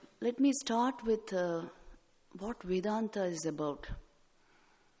let me start with what Vedanta is about.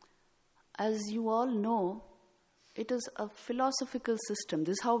 As you all know, it is a philosophical system.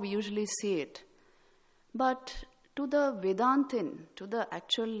 This is how we usually see it. But to the Vedantin, to the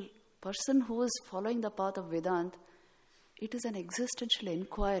actual person who is following the path of Vedanta, it is an existential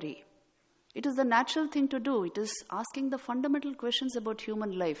inquiry. It is the natural thing to do. It is asking the fundamental questions about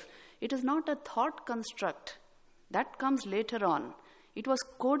human life. It is not a thought construct. That comes later on. It was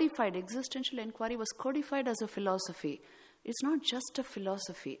codified. Existential inquiry was codified as a philosophy. It's not just a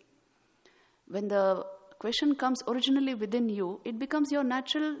philosophy. When the question comes originally within you, it becomes your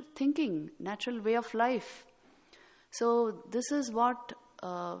natural thinking, natural way of life. So this is what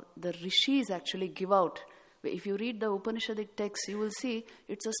the rishis actually give out. If you read the Upanishadic texts, you will see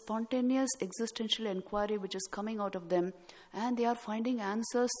it's a spontaneous existential inquiry which is coming out of them, and they are finding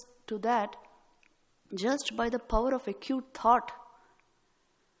answers to that just by the power of acute thought.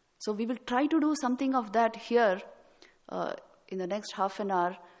 So we will try to do something of that here in the next half an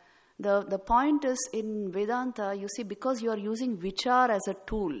hour. The point is, in Vedanta, you see, because you are using vichar as a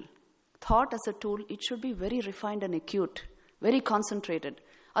tool, thought as a tool, it should be very refined and acute, very concentrated.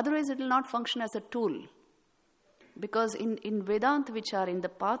 Otherwise, it will not function as a tool. Because in Vedanta Vichar, in the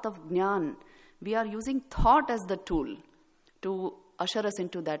path of Jnana, we are using thought as the tool to usher us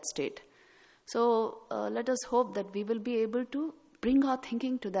into that state. So let us hope that we will be able to bring our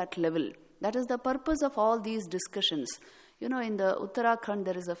thinking to that level. That is the purpose of all these discussions. You know, in the Uttarakhand,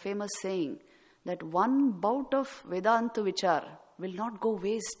 there is a famous saying that one bout of Vedanta Vichar will not go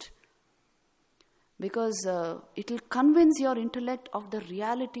waste. Because it will convince your intellect of the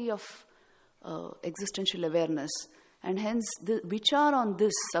reality of existential awareness, and hence the vichar on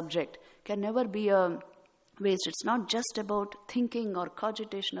this subject can never be a waste. It's not just about thinking or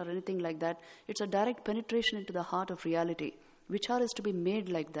cogitation or anything like that. It's a direct penetration into the heart of reality. Vichar is to be made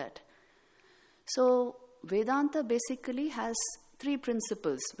like that. So Vedanta basically has three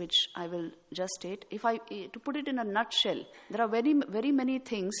principles, which I will just state. To put it in a nutshell, there are very, very many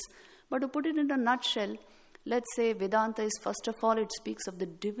things, but to put it in a nutshell, let's say Vedanta is, first of all, it speaks of the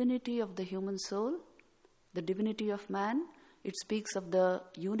divinity of the human soul, the divinity of man. It speaks of the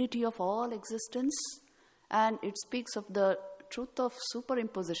unity of all existence, and it speaks of the truth of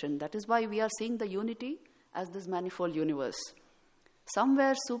superimposition. That is why we are seeing the unity as this manifold universe.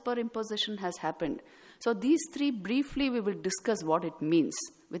 Somewhere superimposition has happened. So these three, briefly, we will discuss what it means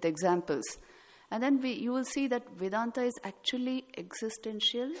with examples. And then you will see that Vedanta is actually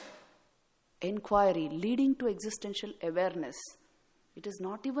existential inquiry leading to existential awareness. It is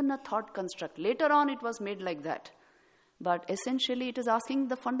not even a thought construct. Later on it was made like that. But essentially it is asking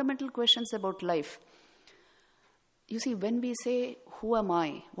the fundamental questions about life. You see, when we say, who am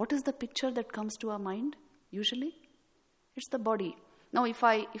I? What is the picture that comes to our mind usually? It's the body. Now if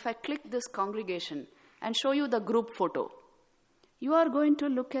I click this congregation and show you the group photo, you are going to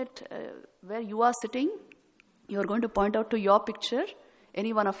look at where you are sitting. You are going to point out to your picture,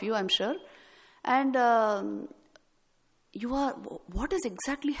 any one of you, I'm sure. And what is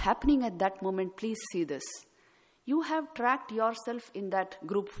exactly happening at that moment? Please see this. You have tracked yourself in that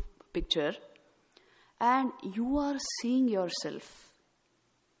group picture, and you are seeing yourself.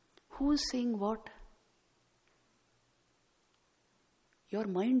 Who is seeing what? Your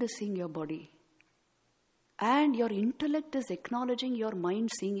mind is seeing your body. And your intellect is acknowledging your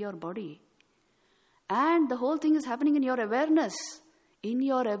mind seeing your body. And the whole thing is happening in your awareness. In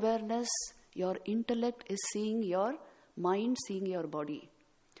your awareness, your intellect is seeing your mind, seeing your body.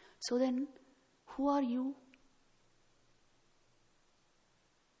 So then, who are you?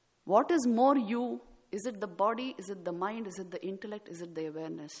 What is more you? Is it the body? Is it the mind? Is it the intellect? Is it the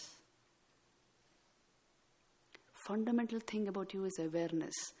awareness? Fundamental thing about you is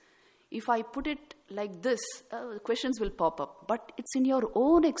awareness. If I put it like this, questions will pop up. But it's in your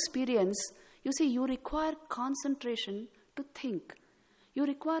own experience. You see, you require concentration to think. You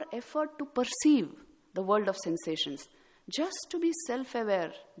require effort to perceive the world of sensations. Just to be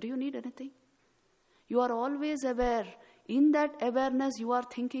self-aware. Do you need anything? You are always aware. In that awareness, you are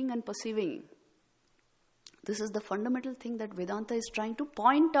thinking and perceiving. This is the fundamental thing that Vedanta is trying to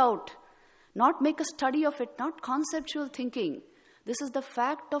point out. Not make a study of it, not conceptual thinking. This is the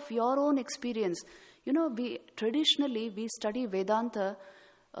fact of your own experience. You know, traditionally we study Vedanta.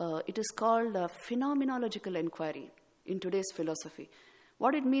 It is called phenomenological inquiry in today's philosophy.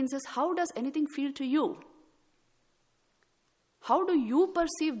 What it means is, how does anything feel to you? How do you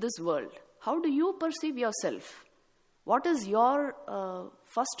perceive this world? How do you perceive yourself? What is your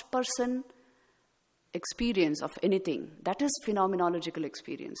first person experience of anything? That is phenomenological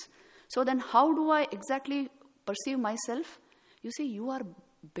experience. So then how do I exactly perceive myself? You see, you are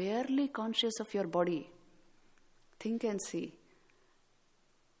barely conscious of your body. Think and see.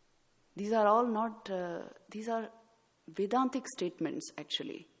 These are all not, these are Vedantic statements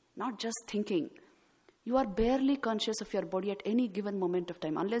actually, not just thinking. You are barely conscious of your body at any given moment of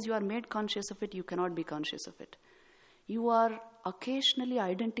time. Unless you are made conscious of it, you cannot be conscious of it. You are occasionally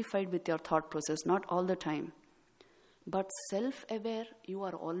identified with your thought process, not all the time. But self-aware, you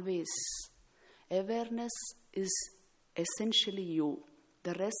are always. Awareness is essentially you.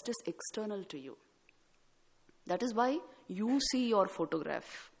 The rest is external to you. That is why you see your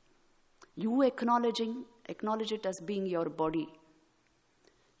photograph. You acknowledge it as being your body.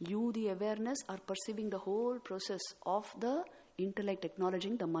 You, the awareness, are perceiving the whole process of the intellect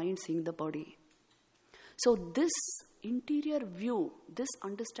acknowledging the mind seeing the body. So this interior view, this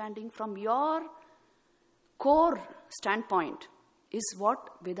understanding from your core standpoint is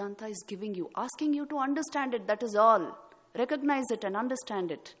what Vedanta is giving you, asking you to understand it, that is all. Recognize it and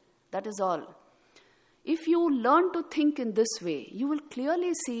understand it, that is all. If you learn to think in this way, you will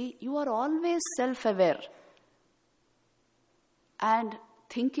clearly see you are always self-aware. And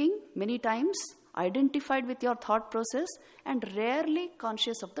thinking many times, identified with your thought process, and rarely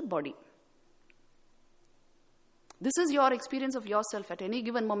conscious of the body. This is your experience of yourself at any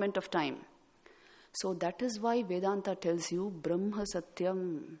given moment of time. So that is why Vedanta tells you, Brahma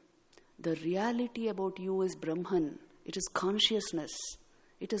Satyam. The reality about you is Brahman. It is consciousness.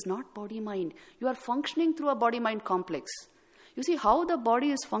 It is not body-mind. You are functioning through a body-mind complex. You see, how the body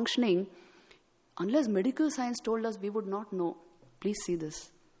is functioning, unless medical science told us, we would not know. Please see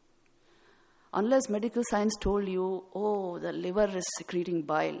this. Unless medical science told you, oh, the liver is secreting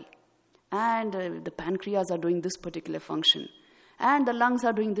bile, and the pancreas are doing this particular function, and the lungs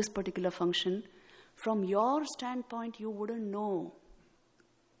are doing this particular function, from your standpoint, you wouldn't know.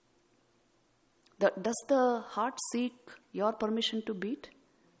 Does the heart seek your permission to beat?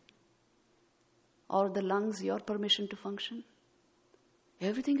 Or the lungs your permission to function?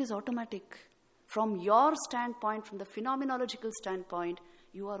 Everything is automatic. From your standpoint, from the phenomenological standpoint,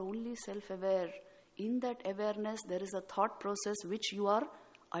 you are only self-aware. In that awareness, there is a thought process which you are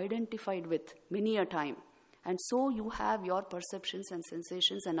identified with many a time. And so you have your perceptions and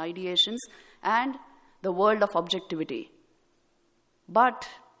sensations and ideations and the world of objectivity. But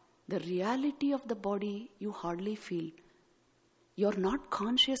the reality of the body, you hardly feel. You're not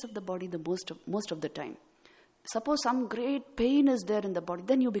conscious of the body most of the time. Suppose some great pain is there in the body,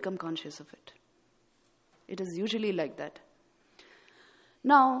 then you become conscious of it. It is usually like that.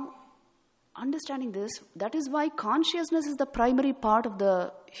 Now, understanding this, that is why consciousness is the primary part of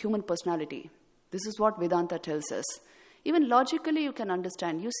the human personality. This is what Vedanta tells us. Even logically you can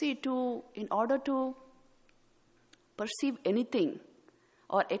understand. You see, in order to perceive anything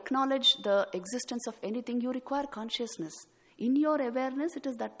or acknowledge the existence of anything, you require consciousness. In your awareness, it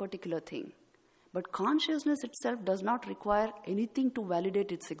is that particular thing. But consciousness itself does not require anything to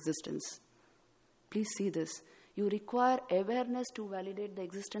validate its existence. Please see this. You require awareness to validate the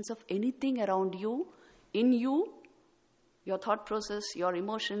existence of anything around you, in you, your thought process, your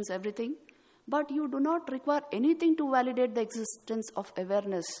emotions, everything. But you do not require anything to validate the existence of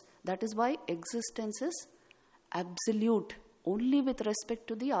awareness. That is why existence is absolute, only with respect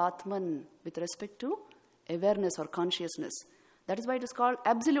to the Atman, with respect to awareness or consciousness. That is why it is called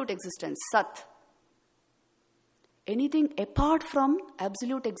absolute existence, Sat. Anything apart from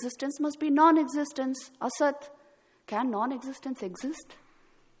absolute existence must be non-existence, Asat. Can non-existence exist?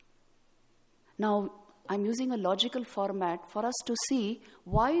 Now, I'm using a logical format for us to see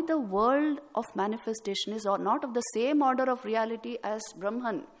why the world of manifestation is not of the same order of reality as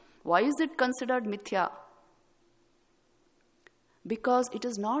Brahman. Why is it considered mithya? Because it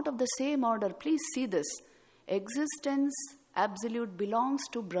is not of the same order. Please see this. Existence, absolute, belongs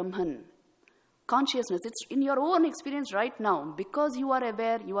to Brahman. Consciousness, it's in your own experience right now. Because you are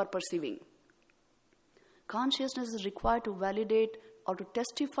aware, you are perceiving. Consciousness is required to validate or to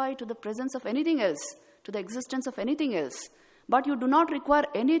testify to the presence of anything else, to the existence of anything else. But you do not require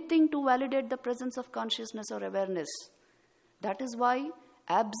anything to validate the presence of consciousness or awareness. That is why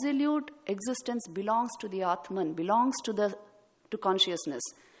absolute existence belongs to the Atman, belongs to consciousness.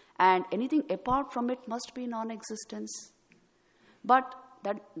 And anything apart from it must be non-existence. But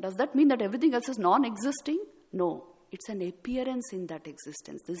does that mean that everything else is non-existing? No. It's an appearance in that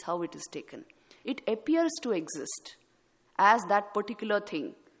existence. This is how it is taken. It appears to exist as that particular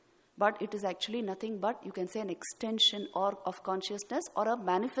thing. But it is actually nothing but, you can say, an extension of consciousness or a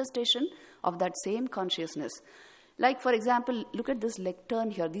manifestation of that same consciousness. Like, for example, look at this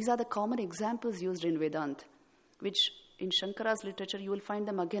lectern here. These are the common examples used in Vedanta, which in Shankara's literature you will find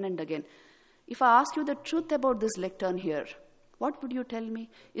them again and again. If I ask you the truth about this lectern here, what would you tell me?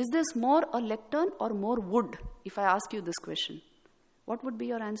 Is this more a lectern or more wood? If I ask you this question, what would be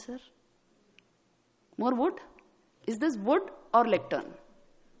your answer? More wood? Is this wood or lectern?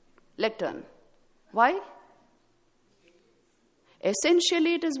 Lectern. Why?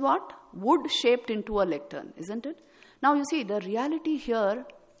 Essentially it is what? Wood shaped into a lectern, isn't it? Now you see, the reality here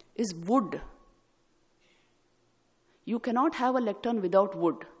is wood. You cannot have a lectern without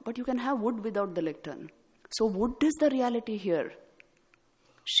wood, but you can have wood without the lectern. So wood is the reality here.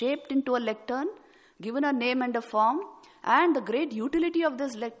 Shaped into a lectern, given a name and a form, and the great utility of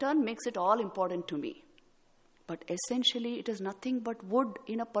this lectern makes it all important to me. But essentially it is nothing but wood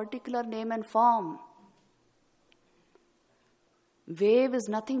in a particular name and form. Wave is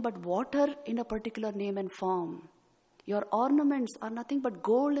nothing but water in a particular name and form. Your ornaments are nothing but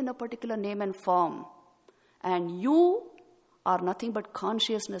gold in a particular name and form. And you are nothing but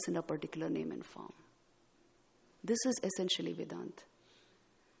consciousness in a particular name and form. This is essentially Vedanta.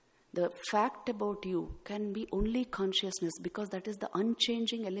 The fact about you can be only consciousness, because that is the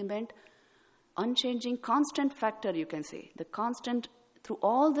unchanging element, unchanging constant factor, you can say. The constant through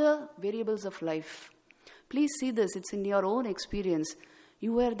all the variables of life. Please see this, it's in your own experience.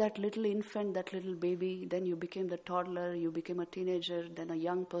 You were that little infant, that little baby, then you became the toddler, you became a teenager, then a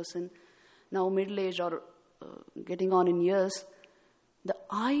young person, now middle-aged or getting on in years. The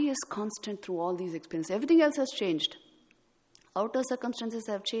I is constant through all these experiences. Everything else has changed. Outer circumstances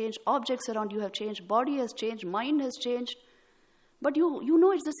have changed, objects around you have changed, body has changed, mind has changed. But you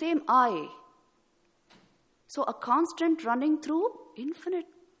know it's the same I. So a constant running through infinite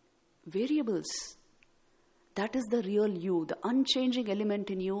variables. That is the real you. The unchanging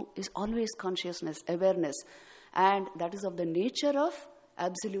element in you is always consciousness, awareness. And that is of the nature of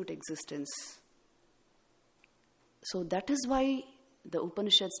absolute existence. So that is why the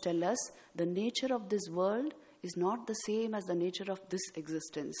Upanishads tell us the nature of this world is not the same as the nature of this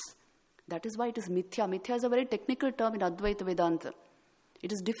existence. That is why it is mithya. Mithya is a very technical term in Advaita Vedanta.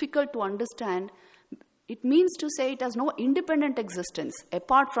 It is difficult to understand. It means to say it has no independent existence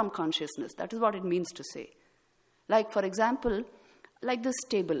apart from consciousness. That is what it means to say. Like, for example, like this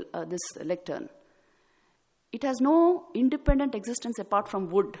table, this lectern. It has no independent existence apart from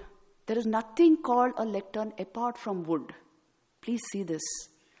wood. There is nothing called a lectern apart from wood. Please see this.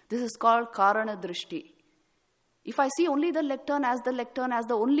 This is called Karana Drishti. If I see only the lectern as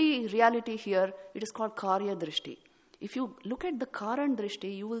the only reality here, it is called Karya Drishti. If you look at the Karan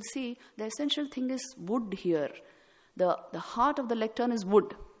Drishti, you will see the essential thing is wood here. The heart of the lectern is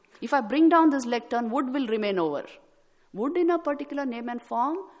wood. If I bring down this lectern, wood will remain over. Wood in a particular name and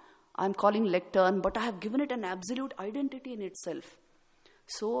form, I'm calling lectern, but I have given it an absolute identity in itself.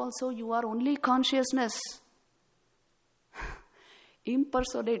 So also you are only consciousness,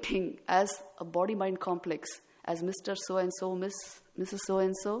 impersonating as a body-mind complex, as Mr. So-and-so, Mrs.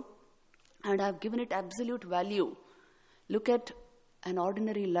 So-and-so, and I have given it absolute value. Look at an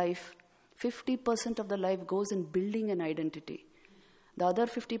ordinary life. 50% of the life goes in building an identity. The other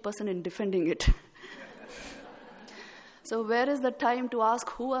 50% in defending it. So where is the time to ask,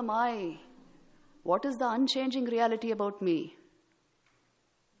 who am I? What is the unchanging reality about me?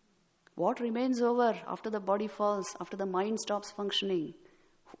 What remains over after the body falls, after the mind stops functioning?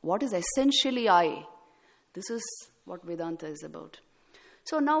 What is essentially I? This is what Vedanta is about.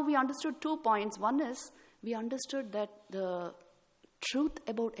 So now we understood 2 points. One is, we understood that the truth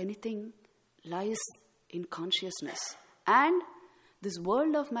about anything lies in consciousness. And this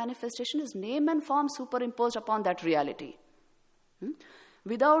world of manifestation is name and form superimposed upon that reality.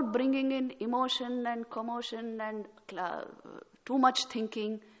 Without bringing in emotion and commotion and too much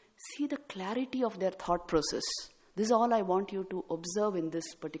thinking, see the clarity of their thought process. This is all I want you to observe in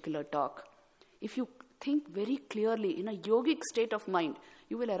this particular talk. If you think very clearly in a yogic state of mind,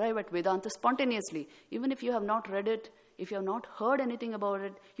 you will arrive at Vedanta spontaneously. Even if you have not read it, if you have not heard anything about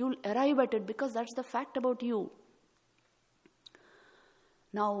it, you will arrive at it because that's the fact about you.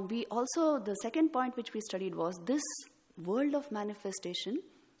 Now, the second point which we studied was this world of manifestation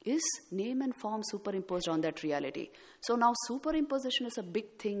is name and form superimposed on that reality. So now superimposition is a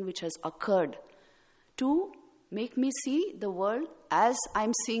big thing which has occurred to make me see the world as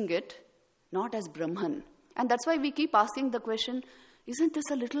I'm seeing it, not as Brahman. And that's why we keep asking the question, isn't this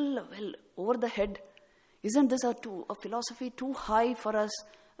a little, over the head? Isn't this a philosophy too high for us?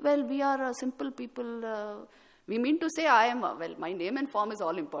 Well, we are simple people. We mean to say my name and form is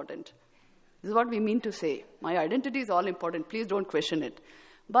all important. This is what we mean to say. My identity is all important. Please don't question it.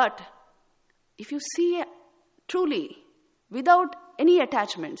 But if you see truly, without any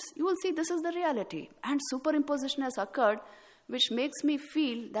attachments, you will see this is the reality. And superimposition has occurred, which makes me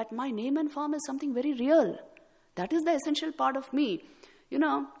feel that my name and form is something very real. That is the essential part of me. You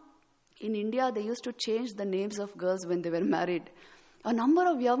know, in India, they used to change the names of girls when they were married. A number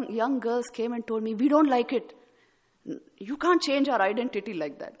of young girls came and told me, we don't like it. You can't change our identity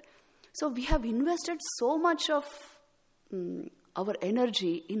like that. So we have invested so much of our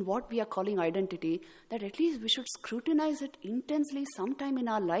energy in what we are calling identity that at least we should scrutinize it intensely sometime in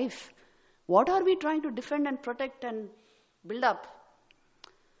our life. What are we trying to defend and protect and build up?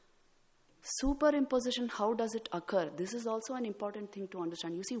 Superimposition, how does it occur? This is also an important thing to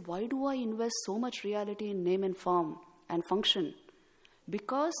understand. You see, why do I invest so much reality in name and form and function?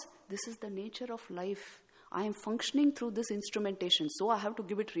 Because this is the nature of life. I am functioning through this instrumentation, so I have to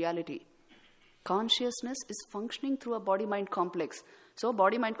give it reality. Consciousness is functioning through a body-mind complex. So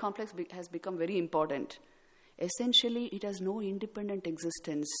body-mind complex has become very important. Essentially, it has no independent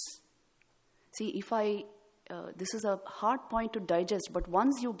existence. See, if this is a hard point to digest, but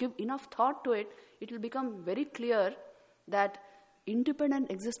once you give enough thought to it, it will become very clear that independent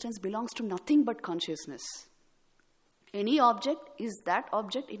existence belongs to nothing but consciousness. Any object is that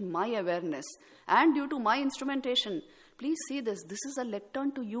object in my awareness. And due to my instrumentation, please see this. This is a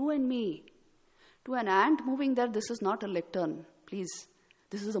lectern to you and me. To an ant moving there, this is not a lectern. Please,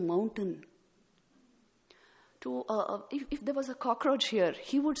 this is a mountain. If there was a cockroach here,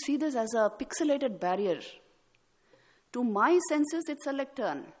 he would see this as a pixelated barrier. To my senses, it's a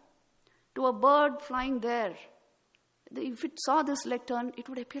lectern. To a bird flying there, if it saw this lectern, it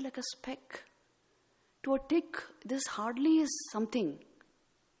would appear like a speck. To a tick, this hardly is something.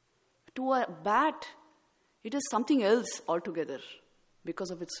 To a bat, it is something else altogether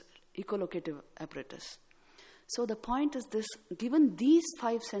because of its echolocative apparatus. So the point is this, given these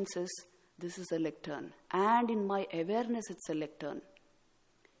 5 senses, this is a lectern. And in my awareness, it's a lectern.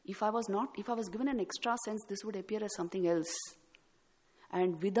 If I was given an extra sense, this would appear as something else.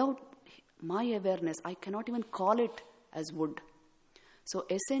 And without my awareness, I cannot even call it as wood. So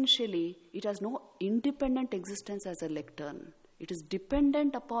essentially, it has no independent existence as a lectern. It is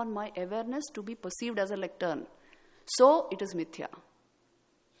dependent upon my awareness to be perceived as a lectern. So it is mithya.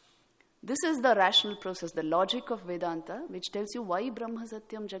 This is the rational process, the logic of Vedanta, which tells you why Brahma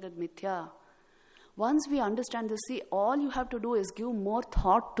Satyam Jagad Mithya. Once we understand this, see, all you have to do is give more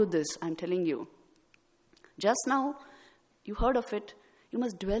thought to this, I'm telling you. Just now, you heard of it, you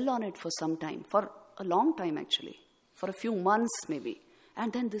must dwell on it for some time, for a long time actually, for a few months maybe.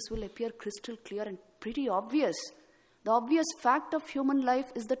 And then this will appear crystal clear and pretty obvious. The obvious fact of human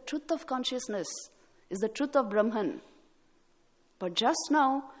life is the truth of consciousness, is the truth of Brahman. But just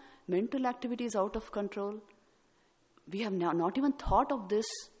now, mental activity is out of control. We have now not even thought of this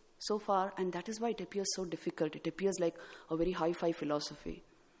so far, and that is why it appears so difficult. It appears like a very hi-fi philosophy.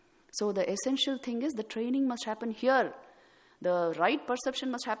 So the essential thing is the training must happen here. The right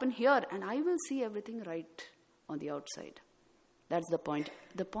perception must happen here, and I will see everything right on the outside. That's the point.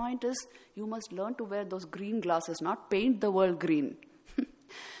 The point is you must learn to wear those green glasses, not paint the world green.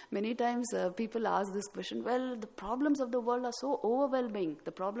 Many times people ask this question, well, the problems of the world are so overwhelming,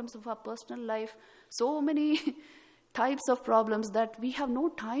 the problems of our personal life, so many types of problems that we have no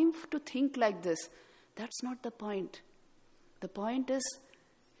time to think like this. That's not the point. The point is,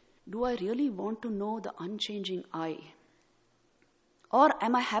 do I really want to know the unchanging I? Or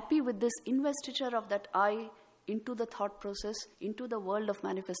am I happy with this investiture of that I into the thought process, into the world of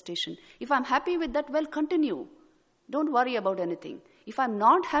manifestation? If I'm happy with that, well, continue. Don't worry about anything. If I'm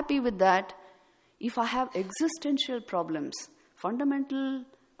not happy with that, if I have existential problems, fundamental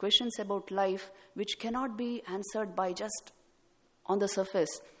questions about life which cannot be answered by just on the surface,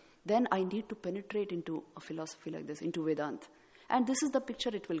 then I need to penetrate into a philosophy like this, into Vedanta. And this is the picture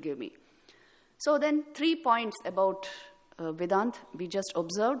it will give me. So then 3 points about Vedanta we just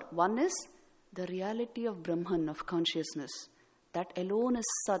observed. One is the reality of Brahman, of consciousness. That alone is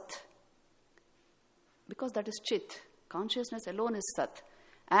Sat. Because that is Chit. Consciousness alone is Sat.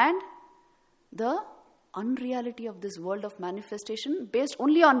 And the unreality of this world of manifestation based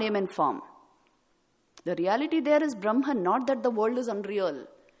only on name and form. The reality there is Brahman, not that the world is unreal.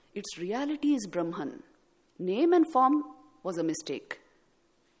 Its reality is Brahman. Name and form was a mistake.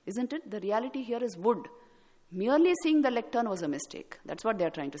 Isn't it? The reality here is wood. Merely seeing the lectern was a mistake. That's what they are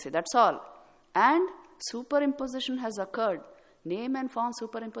trying to say. That's all. And superimposition has occurred. Name and form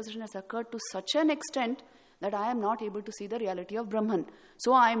superimposition has occurred to such an extent that I am not able to see the reality of Brahman.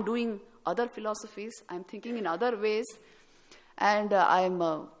 So I am doing other philosophies, I am thinking in other ways, and I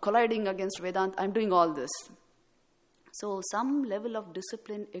am colliding against Vedanta. I am doing all this. So some level of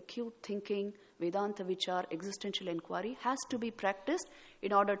discipline, acute thinking, Vedanta Vichar, existential inquiry has to be practiced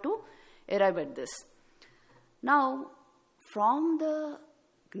in order to arrive at this. Now, from the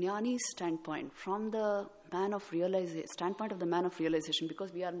Jnani's standpoint, from the standpoint of the man of realization,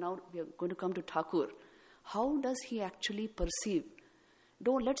 because we are going to come to Thakur. How does he actually perceive?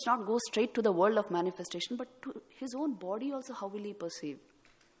 Let's not go straight to the world of manifestation, but to his own body also, how will he perceive?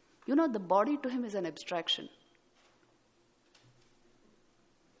 The body to him is an abstraction.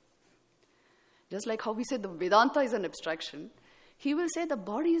 Just like how we say the Vedanta is an abstraction, he will say the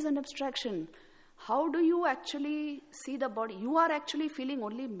body is an abstraction. How do you actually see the body? You are actually feeling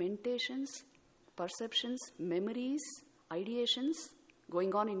only mentations, perceptions, memories, ideations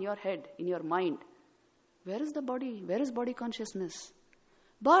going on in your head, in your mind. Where is the body? Where is body consciousness?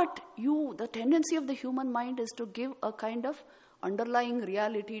 But the tendency of the human mind is to give a kind of underlying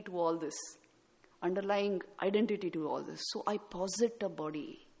reality to all this, underlying identity to all this. So I posit a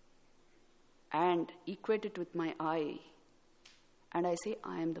body and equate it with my I, and I say,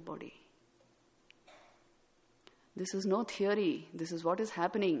 I am the body. This is no theory. This is what is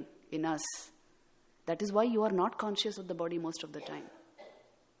happening in us. That is why you are not conscious of the body most of the time.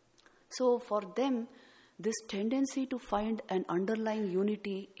 So for them, this tendency to find an underlying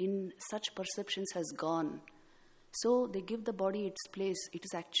unity in such perceptions has gone. So they give the body its place. It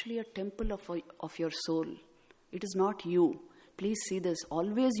is actually a temple of your soul. It is not you. Please see this.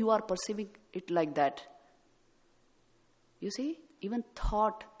 Always you are perceiving it like that. You see, even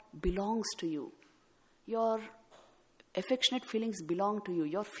thought belongs to you. Your affectionate feelings belong to you.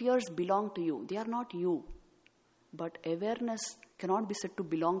 Your fears belong to you. They are not you. But awareness cannot be said to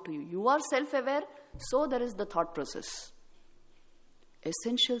belong to you. You are self-aware, so there is the thought process.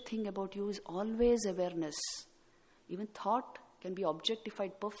 Essential thing about you is always awareness. Even thought can be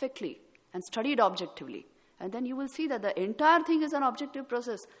objectified perfectly and studied objectively. And then you will see that the entire thing is an objective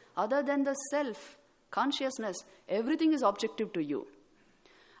process. Other than the self, consciousness, everything is objective to you.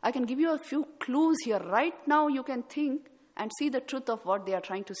 I can give you a few clues here. Right now you can think and see the truth of what they are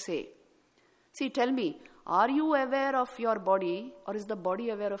trying to say. See, tell me, are you aware of your body, or is the body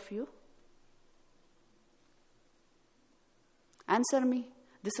aware of you? Answer me.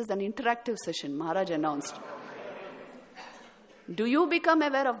 This is an interactive session, Maharaj announced. Do you become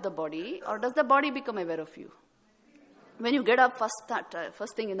aware of the body, or does the body become aware of you? When you get up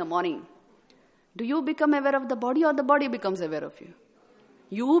first thing in the morning, do you become aware of the body, or the body becomes aware of you?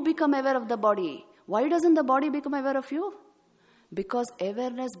 You become aware of the body. Why doesn't the body become aware of you? Because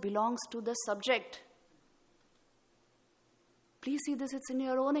awareness belongs to the subject. Please see this, it's in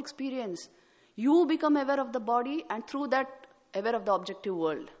your own experience. You become aware of the body, and through that aware of the objective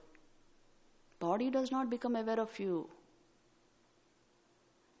world. Body does not become aware of you.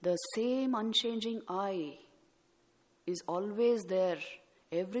 The same unchanging I is always there.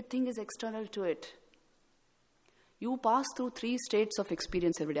 Everything is external to it. You pass through 3 states of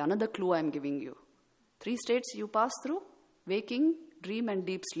experience every day. Another clue I am giving you. 3 states you pass through: waking, dream, and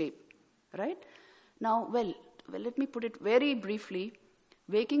deep sleep. Right? Now, well, let me put it very briefly.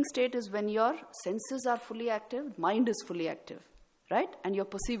 Waking state is when your senses are fully active, mind is fully active. Right? And you're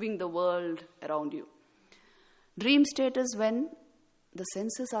perceiving the world around you. Dream state is when the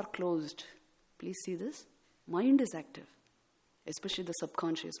senses are closed. Please see this. Mind is active, especially the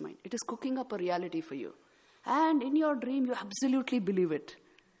subconscious mind. It is cooking up a reality for you. And in your dream, you absolutely believe it.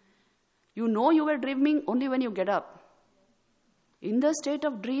 You know you were dreaming only when you get up. In the state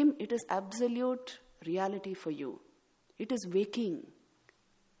of dream, it is absolute reality for you. It is waking.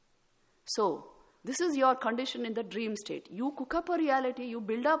 So, this is your condition in the dream state. You cook up a reality, you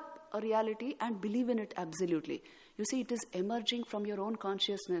build up a reality and believe in it absolutely. You see, it is emerging from your own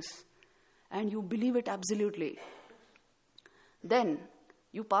consciousness and you believe it absolutely. Then,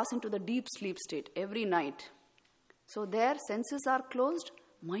 you pass into the deep sleep state every night. So there, senses are closed,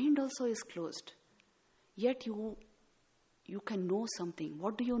 mind also is closed. Yet you can know something.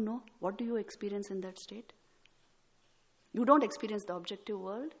 What do you know? What do you experience in that state? You don't experience the objective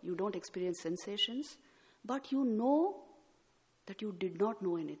world, you don't experience sensations, but you know that you did not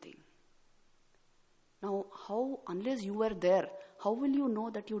know anything. Now, unless you were there, how will you know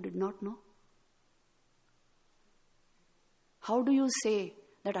that you did not know? How do you say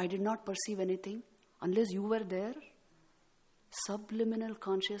that I did not perceive anything unless you were there? Subliminal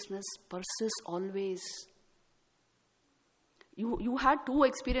consciousness persists always. You had 2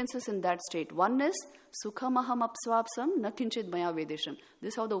 experiences in that state. One is Sukhamaham apsvapsam na kinchid maya vedesham.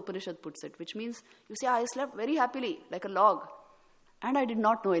 This is how the Upanishad puts it, which means you say, I slept very happily like a log and I did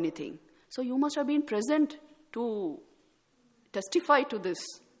not know anything. So you must have been present to testify to this,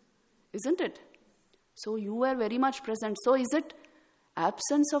 isn't it? So you were very much present. So is it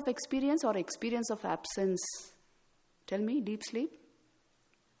absence of experience or experience of absence? Tell me, deep sleep.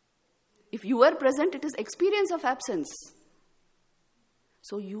 If you were present, it is experience of absence.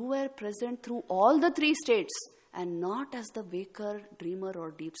 So you were present through all the three states and not as the waker, dreamer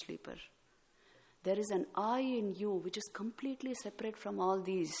or deep sleeper. There is an I in you which is completely separate from all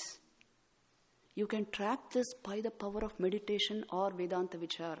these. You can track this by the power of meditation or Vedanta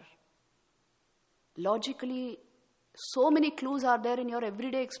Vichar. Logically, so many clues are there in your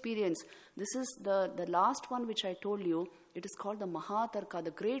everyday experience. This is the last one which I told you. It is called the Mahatarka,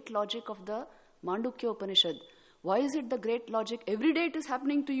 the great logic of the Mandukya Upanishad. Why is it the great logic? Every day it is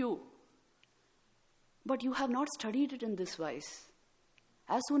happening to you. But you have not studied it in this wise.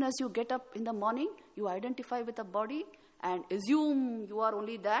 As soon as you get up in the morning, you identify with a body and assume you are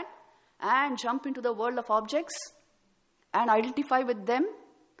only that and jump into the world of objects and identify with them,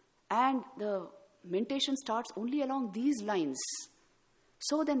 and the meditation starts only along these lines.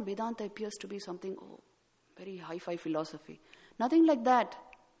 So then Vedanta appears to be something, very hi-fi philosophy. Nothing like that.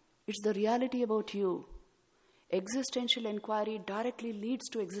 It's the reality about you. Existential inquiry directly leads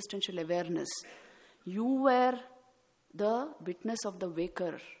to existential awareness. You were the witness of the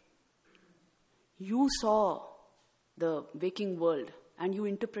waker. You saw the waking world and you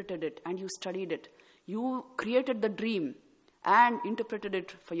interpreted it and you studied it. You created the dream and interpreted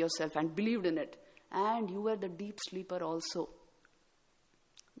it for yourself and believed in it. And you were the deep sleeper also.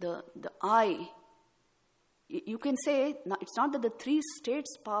 The I, you can say, it's not that the three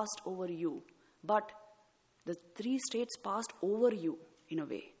states passed over you, but the three states passed over you in a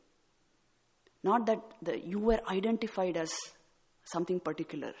way. Not that you were identified as something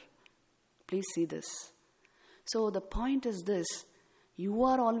particular. Please see this. So the point is this. You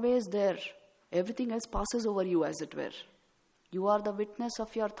are always there. Everything else passes over you, as it were. You are the witness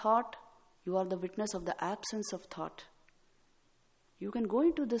of your thought. You are the witness of the absence of thought. You can go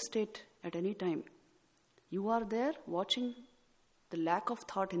into this state at any time. You are there watching the lack of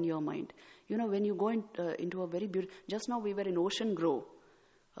thought in your mind. You know, when you go into a very beautiful... Just now we were in Ocean Grove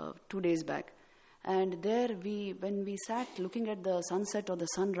 2 days back. And there when we sat looking at the sunset or the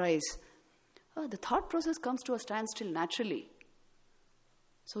sunrise, the thought process comes to a standstill naturally.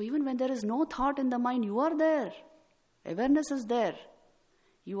 So even when there is no thought in the mind, you are there. Awareness is there.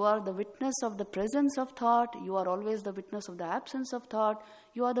 You are the witness of the presence of thought. You are always the witness of the absence of thought.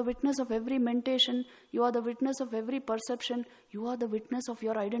 You are the witness of every mentation. You are the witness of every perception. You are the witness of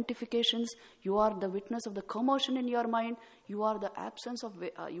your identifications. You are the witness of the commotion in your mind. You are the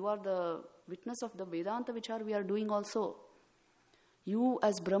you are the witness of the Vedanta Vichar we are doing also. You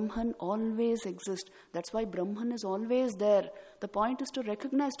as Brahman always exist. That's why Brahman is always there. The point is to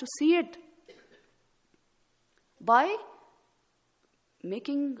recognize, to see it. By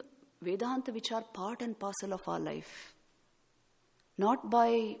making Vedanta Vichar part and parcel of our life. Not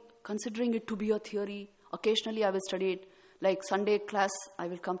by considering it to be a theory. Occasionally I will study it. Like Sunday class, I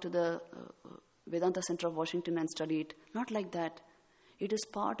will come to the Vedanta Center of Washington and study it. Not like that. It is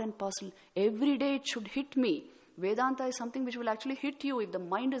part and parcel. Every day it should hit me. Vedanta is something which will actually hit you if the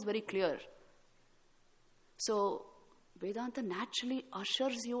mind is very clear. So, Vedanta naturally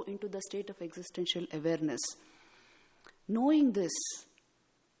ushers you into the state of existential awareness. Knowing this,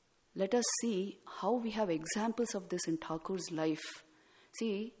 let us see how we have examples of this in Thakur's life.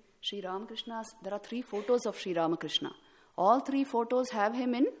 See, Sri Ramakrishna, there are 3 photos of Sri Ramakrishna. All 3 photos have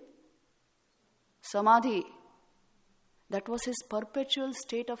him in Samadhi. That was his perpetual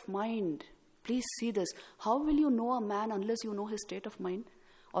state of mind. Please see this. How will you know a man unless you know his state of mind?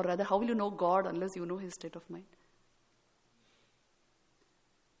 Or rather, how will you know God unless you know his state of mind?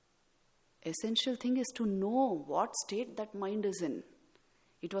 Essential thing is to know what state that mind is in.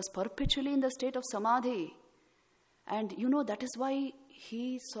 It was perpetually in the state of Samadhi. And you know, that is why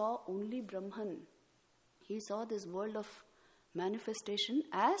he saw only Brahman. He saw this world of manifestation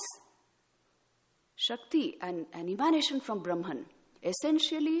as Shakti, an emanation from Brahman.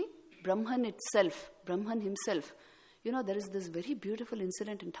 Essentially, Brahman itself, Brahman himself. You know, there is this very beautiful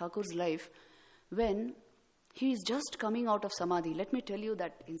incident in Thakur's life when he is just coming out of Samadhi. Let me tell you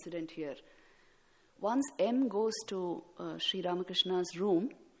that incident here. Once M goes to Sri Ramakrishna's room,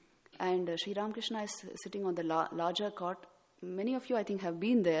 and Sri Ramakrishna is sitting on the larger cot. Many of you, I think, have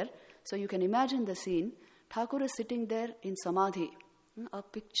been there, so you can imagine the scene. Thakur is sitting there in Samadhi, a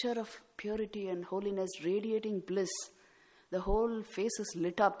picture of purity and holiness, radiating bliss. The whole face is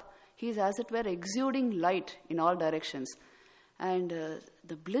lit up. He is, as it were, exuding light in all directions. And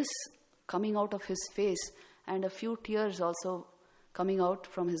the bliss coming out of his face, and a few tears also coming out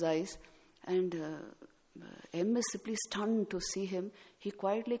from his eyes. And M is simply stunned to see him. He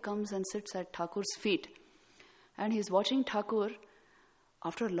quietly comes and sits at Thakur's feet. And he's watching Thakur.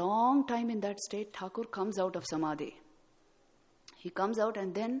 After a long time in that state, Thakur comes out of Samadhi. He comes out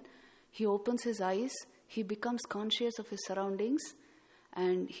and then he opens his eyes. He becomes conscious of his surroundings.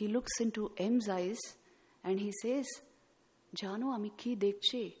 And he looks into M's eyes and he says, Jano ami ki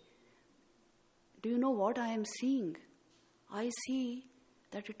dekhche? Do you know what I am seeing? I see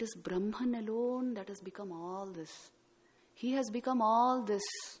that it is Brahman alone that has become all this. He has become all this.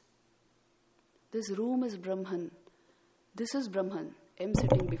 This room is Brahman. This is Brahman. M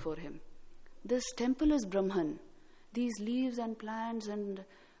sitting before him. This temple is Brahman. These leaves and plants and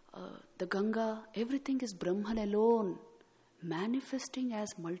the Ganga, everything is Brahman alone, manifesting as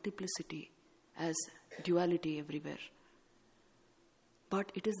multiplicity, as duality everywhere.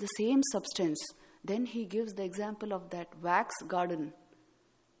 But it is the same substance. Then he gives the example of that wax garden.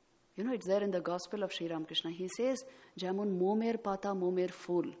 You know, it's there in the Gospel of Sri Ramakrishna. He says, Jamun momer pata momer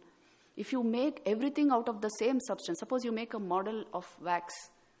fool. If you make everything out of the same substance, suppose you make a model of wax,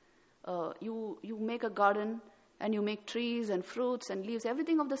 you make a garden and you make trees and fruits and leaves,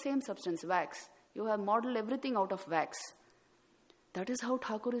 everything of the same substance, wax. You have modeled everything out of wax. That is how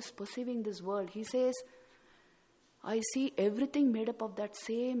Thakur is perceiving this world. He says, I see everything made up of that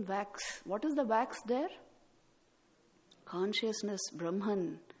same wax. What is the wax there? Consciousness,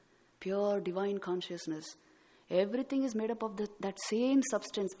 Brahman, pure divine consciousness. Everything is made up of that same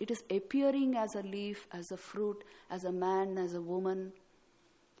substance. It is appearing as a leaf, as a fruit, as a man, as a woman,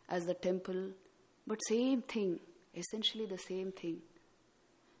 as the temple. But same thing, essentially the same thing.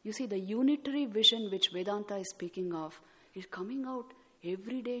 You see, the unitary vision which Vedanta is speaking of is coming out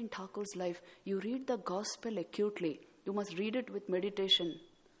every day in Thakur's life. You read the gospel acutely. You must read it with meditation.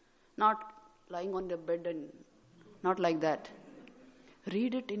 Not lying on the bed and not like that.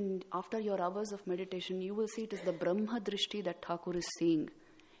 Read it after your hours of meditation. You will see it is the Brahma Drishti that Thakur is seeing.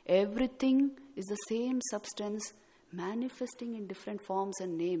 Everything is the same substance manifesting in different forms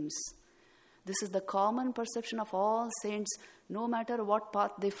and names. This is the common perception of all saints, no matter what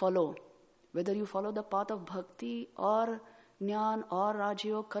path they follow. Whether you follow the path of bhakti or jnana or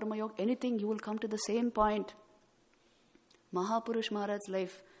rajyog, karma yoga, anything, you will come to the same point. Mahapurush Maharaj's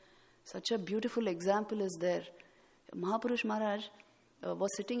life, such a beautiful example is there. Mahapurush Maharaj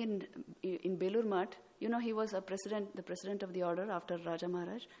was sitting in Belur Math. You know, he was the president of the order after Raja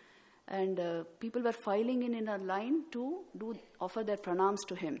Maharaj. And people were filing in a line to offer their pranams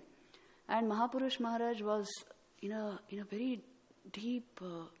to him. And Mahapurush Maharaj was in a very deep,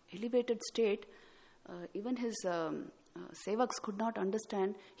 elevated state. Even his sevaks could not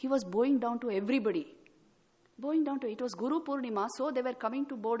understand. He was bowing down to everybody. It was Guru Purnima, so they were coming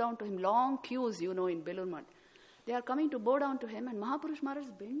to bow down to him. Long queues, in Belur Math. They are coming to bow down to him, and Mahapurush Maharaj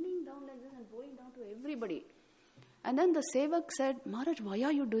is bending down like this and bowing down to everybody. And then the sevak said, Maharaj, why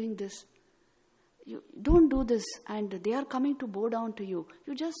are you doing this? You don't do this, and they are coming to bow down to you.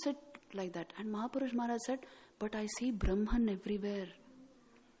 You just sit like that. And Mahapurush Maharaj said, but I see Brahman everywhere.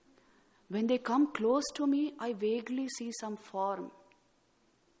 When they come close to me, I vaguely see some form.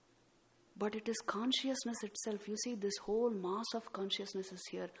 But it is consciousness itself. You see, this whole mass of consciousness is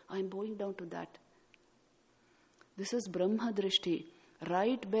here. I am bowing down to that. This is Brahma Drishti.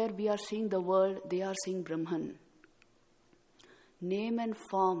 Right where we are seeing the world, they are seeing Brahman. Name and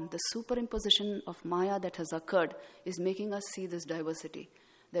form, the superimposition of Maya that has occurred, is making us see this diversity.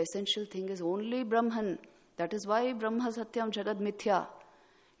 The essential thing is only Brahman. That is why Brahma Satyam Jagad Mithya.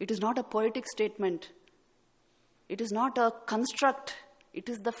 It is not a poetic statement. It is not a construct. It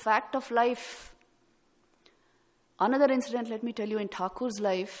is the fact of life. Another incident, let me tell you, in Thakur's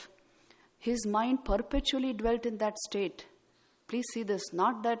life, his mind perpetually dwelt in that state. Please see this,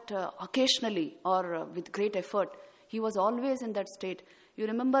 not that occasionally or with great effort. He was always in that state. You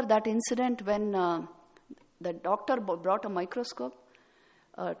remember that incident when the doctor brought a microscope?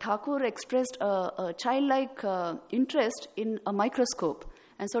 Thakur expressed a childlike interest in a microscope.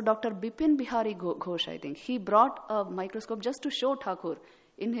 And so Dr. Bipin Bihari Ghosh, I think, he brought a microscope just to show Thakur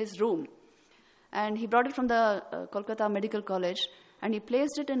in his room. And he brought it from the Kolkata Medical College, and he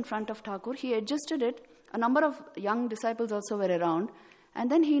placed it in front of Thakur. He adjusted it. A number of young disciples also were around. And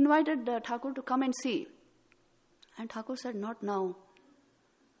then he invited Thakur to come and see. And Thakur said, not now.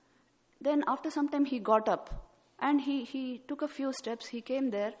 Then after some time he got up. And he took a few steps. He came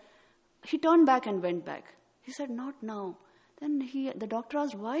there. He turned back and went back. He said, not now. Then the doctor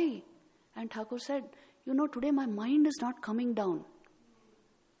asked, why? And Thakur said, today my mind is not coming down.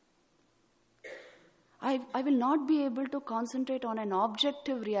 I will not be able to concentrate on an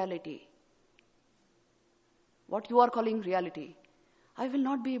objective reality. What you are calling reality. I will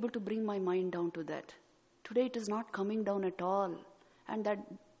not be able to bring my mind down to that. Today it is not coming down at all. And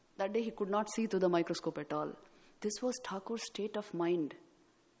that day he could not see through the microscope at all. This was Thakur's state of mind.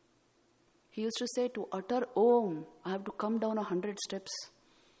 He used to say, to utter Om, I have to come down 100 steps.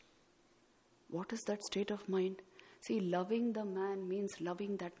 What is that state of mind? See, loving the man means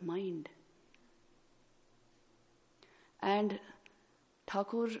loving that mind. And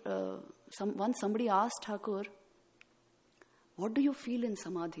Thakur, once somebody asked Thakur, what do you feel in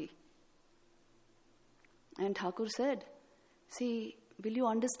samadhi? And Thakur said, see, will you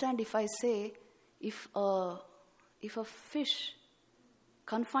understand if I say, if a fish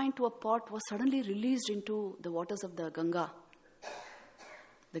confined to a pot was suddenly released into the waters of the Ganga,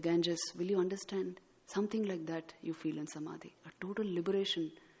 the Ganges, will you understand? Something like that you feel in samadhi, a total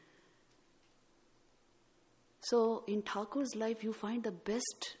liberation. So in Thakur's life, you find the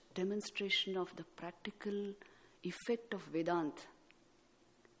best demonstration of the practical effect of Vedanta,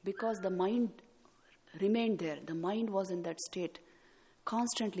 because the mind remained there. The mind was in that state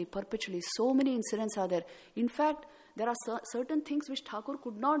constantly, perpetually. So many incidents are there. In fact, there are certain things which Thakur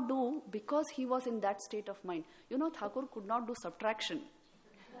could not do because he was in that state of mind. You know, Thakur could not do subtraction.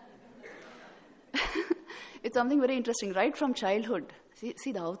 It's something very interesting, right from childhood.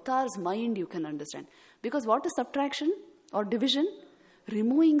 See, the avatar's mind you can understand. Because what is subtraction or division?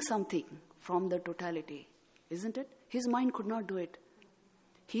 Removing something from the totality, isn't it? His mind could not do it.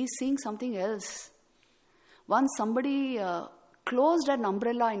 He's seeing something else. Once somebody closed an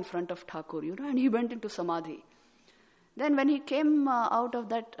umbrella in front of Thakur, and he went into samadhi. Then when he came out of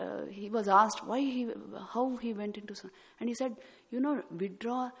that, he was asked how he went into samadhi. And he said,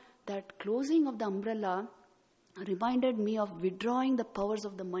 withdraw, that closing of the umbrella reminded me of withdrawing the powers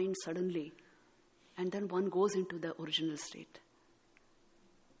of the mind suddenly. And then one goes into the original state.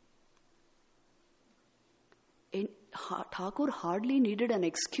 Thakur hardly needed an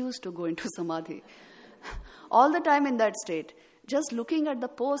excuse to go into samadhi. All the time in that state, just looking at the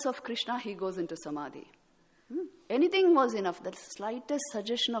pose of Krishna, he goes into samadhi. Anything was enough, the slightest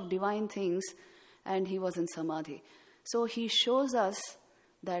suggestion of divine things, and he was in samadhi. So he shows us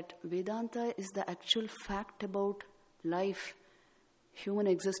that Vedanta is the actual fact about life, human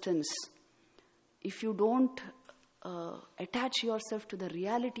existence. If you don't attach yourself to the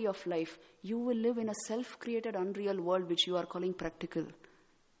reality of life, you will live in a self-created unreal world which you are calling practical.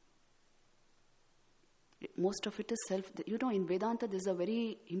 Most of it is in Vedanta there is a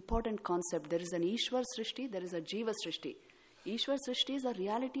very important concept. There is an Ishwar Srishti, there is a Jiva Srishti. Ishwar Srishti is a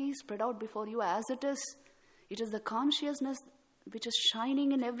reality spread out before you as it is. It is the consciousness which is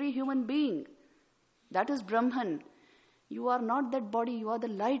shining in every human being. That is Brahman. You are not that body, you are the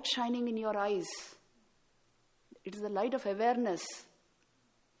light shining in your eyes. It is the light of awareness.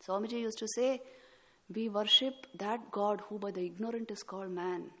 Swamiji used to say, we worship that God who by the ignorant is called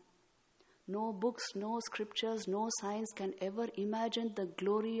man. No books, no scriptures, no science can ever imagine the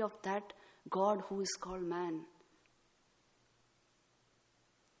glory of that God who is called man.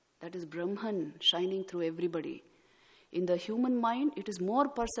 That is Brahman shining through everybody. In the human mind, it is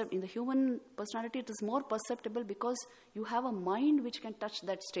more in the human personality, it is more perceptible because you have a mind which can touch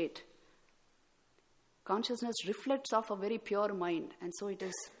that state. Consciousness reflects off a very pure mind, and so it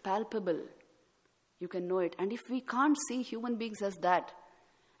is palpable. You can know it. And if we can't see human beings as that,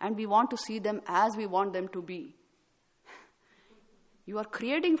 and we want to see them as we want them to be, you are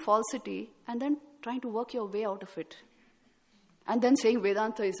creating falsity and then trying to work your way out of it. And then saying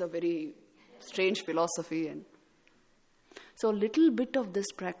Vedanta is a very strange philosophy. And so little bit of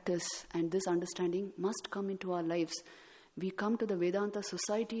this practice and this understanding must come into our lives. We come to the Vedanta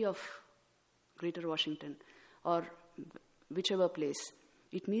Society of Greater Washington or whichever place.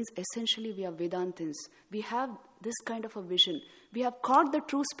 It means essentially we are Vedantins. We have this kind of a vision. We have caught the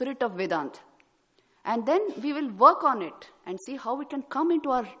true spirit of Vedanta. And then we will work on it and see how it can come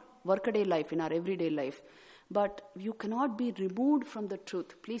into our workaday life, in our everyday life. But you cannot be removed from the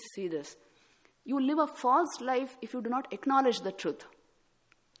truth. Please see this. You live a false life if you do not acknowledge the truth.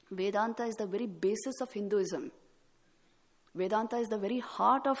 Vedanta is the very basis of Hinduism. Vedanta is the very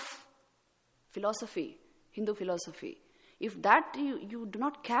heart of philosophy, Hindu philosophy. If that you do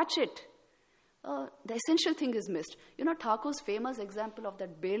not catch it, the essential thing is missed. Thakur's famous example of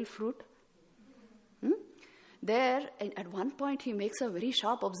that bale fruit. There, at one point, he makes a very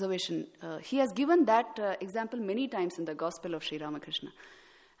sharp observation. He has given that example many times in the Gospel of Sri Ramakrishna.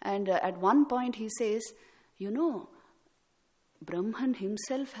 And at one point, he says, Brahman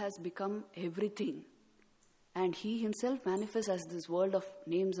himself has become everything. And he himself manifests as this world of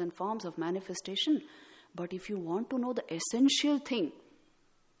names and forms of manifestation. But if you want to know the essential thing,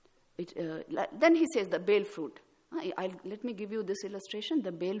 then he says the bale fruit. Let me give you this illustration,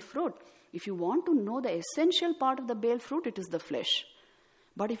 the bale fruit. If you want to know the essential part of the bale fruit, it is the flesh.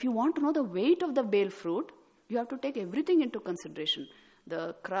 But if you want to know the weight of the bale fruit, you have to take everything into consideration.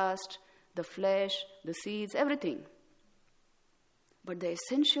 The crust, the flesh, the seeds, everything. But the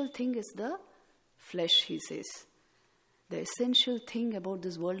essential thing is the flesh, he says. The essential thing about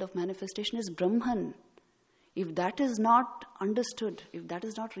this world of manifestation is Brahman. If that is not understood, if that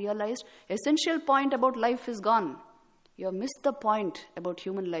is not realized, essential point about life is gone. You have missed the point about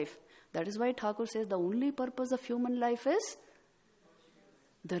human life. That is why Thakur says the only purpose of human life is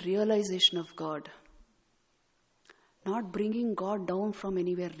the realization of God. Not bringing God down from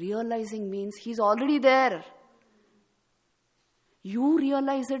anywhere. Realizing means He's already there. You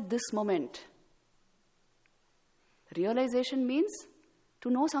realize it this moment. Realization means to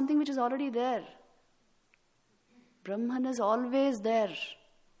know something which is already there. Brahman is always there.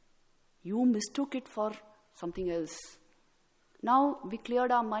 You mistook it for something else. Now we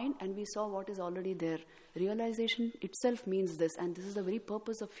cleared our mind and we saw what is already there. Realization itself means this, and this is the very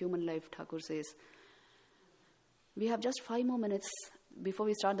purpose of human life, Thakur says. We have just 5 more minutes before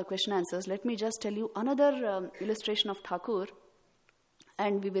we start the question answers. Let me just tell you another illustration of Thakur,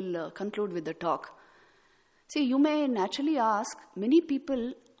 and we will conclude with the talk. See, you may naturally ask, many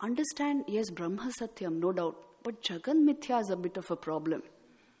people understand, yes, Brahma Satyam, no doubt, but Jagan Mithya is a bit of a problem,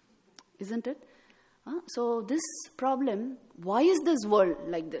 isn't it? So this problem, why is this world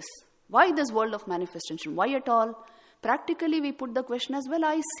like this? Why this world of manifestation? Why at all? Practically we put the question as, well,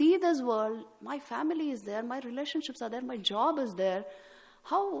 I see this world, my family is there, my relationships are there, my job is there.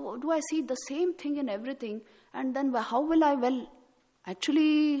 How do I see the same thing in everything? And then how will I deal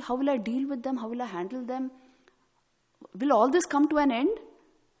with them? How will I handle them? Will all this come to an end?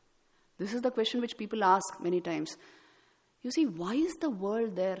 This is the question which people ask many times. You see, why is the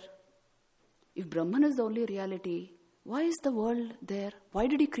world there? If Brahman is the only reality, why is the world there? Why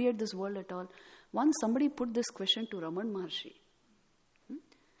did he create this world at all? Once somebody put this question to Raman Maharshi.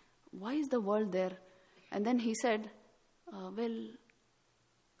 Why is the world there? And then he said, well,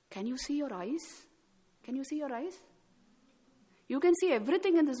 can you see your eyes? Can you see your eyes? You can see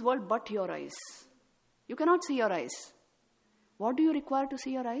everything in this world but your eyes. You cannot see your eyes. What do you require to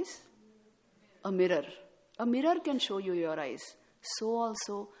see your eyes? A mirror. A mirror can show you your eyes. So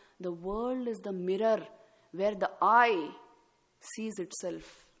also, the world is the mirror where the eye sees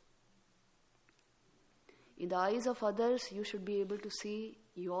itself. In the eyes of others, you should be able to see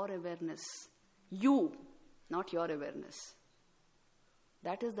your awareness. You, not your awareness.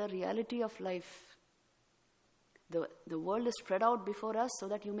 That is the reality of life. The world is spread out before us so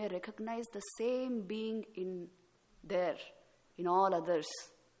that you may recognize the same being in all others.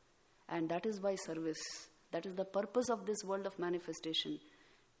 And that is why service. That is the purpose of this world of manifestation.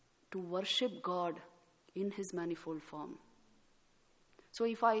 To worship God in His manifold form. So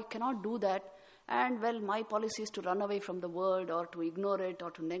if I cannot do that, and well, my policy is to run away from the world, or to ignore it,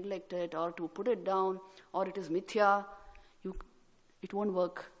 or to neglect it, or to put it down, or it is mithya, it won't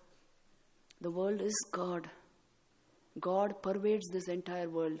work. The world is God. God pervades this entire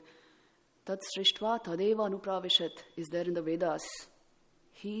world. Tat srishtva tadeva anupravishat is there in the Vedas.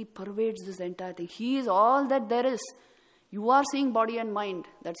 He pervades this entire thing. He is all that there is. You are seeing body and mind.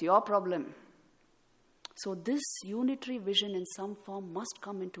 That's your problem. So this unitary vision in some form must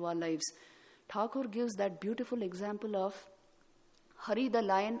come into our lives. Thakur gives that beautiful example of Hari the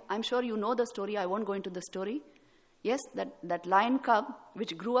lion. I'm sure you know the story. I won't go into the story. Yes, that lion cub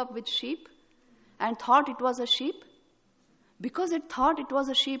which grew up with sheep and thought it was a sheep. Because it thought it was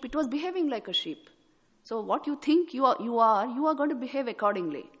a sheep, it was behaving like a sheep. So what you think you are going to behave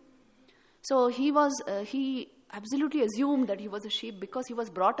accordingly. So he absolutely assumed that he was a sheep because he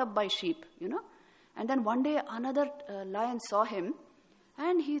was brought up by sheep, And then one day another lion saw him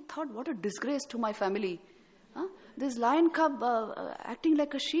and he thought, what a disgrace to my family. This lion cub acting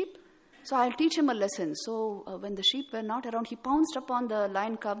like a sheep. So I'll teach him a lesson. So when the sheep were not around, he pounced upon the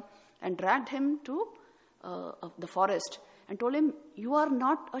lion cub and dragged him to the forest and told him, you are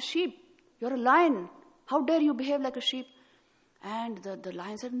not a sheep. You're a lion. How dare you behave like a sheep? And the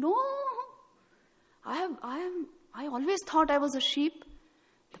lion said, no, I always thought I was a sheep.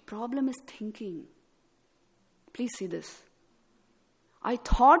 The problem is thinking. Please see this. I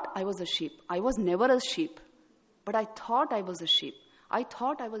thought I was a sheep. I was never a sheep. But I thought I was a sheep. I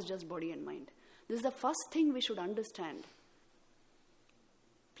thought I was just body and mind. This is the first thing we should understand.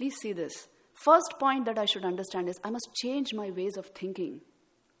 Please see this. First point that I should understand is I must change my ways of thinking.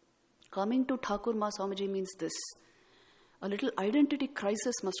 Coming to Thakur Ma Swamiji means this. A little identity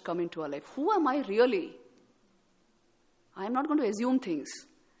crisis must come into our life. Who am I really? I am not going to assume things.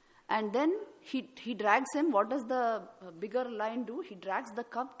 And then he drags him. What does the bigger lion do? He drags the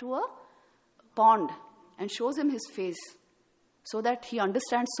cub to a pond and shows him his face so that he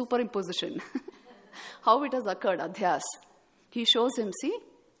understands superimposition. How it has occurred, adhyas. He shows him, see,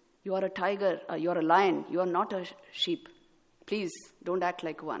 you are a tiger, you are a lion, you are not a sheep. Please, don't act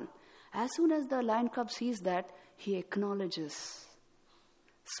like one. As soon as the lion cub sees that, he acknowledges.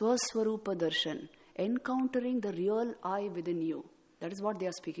 Swaswarupa darshan, encountering the real I within you. That is what they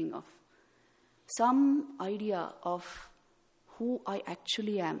are speaking of. Some idea of who I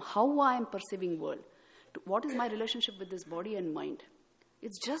actually am, how I am perceiving world. What is my relationship with this body and mind?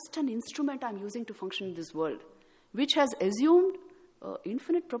 It's just an instrument I'm using to function in this world, which has assumed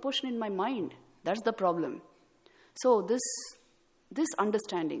infinite proportion in my mind. That's the problem. So this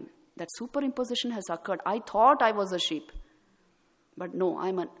understanding, that superimposition has occurred. I thought I was a sheep. But no,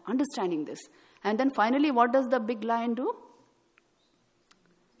 I'm understanding this. And then finally, what does the big lion do?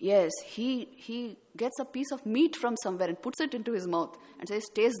 Yes, he gets a piece of meat from somewhere and puts it into his mouth and says,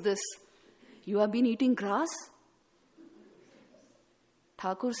 taste this. You have been eating grass?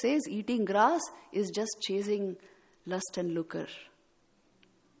 Thakur says eating grass is just chasing lust and lucre.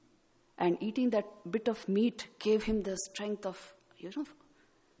 And eating that bit of meat gave him the strength of,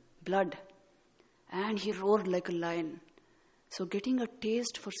 blood. And he roared like a lion. So getting a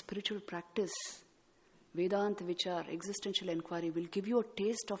taste for spiritual practice, Vedanta Vichar, existential inquiry, will give you a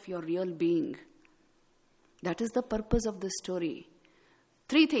taste of your real being. That is the purpose of this story.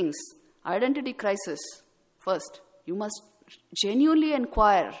 3 things. Identity crisis. First, you must genuinely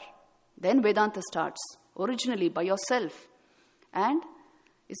inquire. Then Vedanta starts. Originally, by yourself. And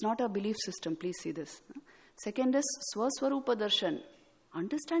it's not a belief system. Please see this. Second is Swaswarupa darshan.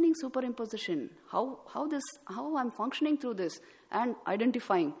 Understanding superimposition, how I'm functioning through this, and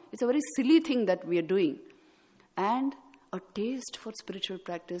identifying. It's a very silly thing that we are doing. And a taste for spiritual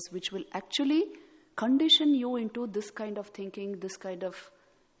practice, which will actually condition you into this kind of thinking, this kind of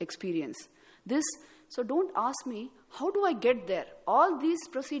experience. So don't ask me, how do I get there? All these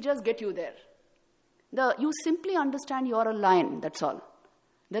procedures get you there. You simply understand you are a lion, that's all.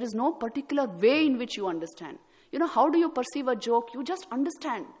 There is no particular way in which you understand. How do you perceive a joke? You just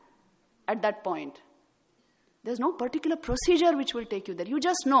understand at that point. There's no particular procedure which will take you there. You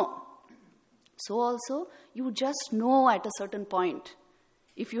just know. So also, you just know at a certain point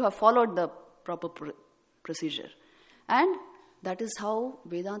if you have followed the proper procedure. And that is how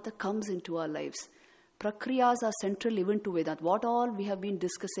Vedanta comes into our lives. Prakriyas are central even to Vedanta. What all we have been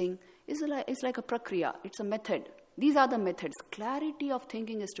discussing is like a prakriya. It's a method. These are the methods. Clarity of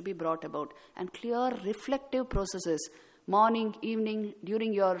thinking is to be brought about, and clear reflective processes, morning, evening,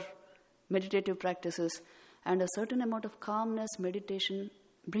 during your meditative practices, and a certain amount of calmness, meditation,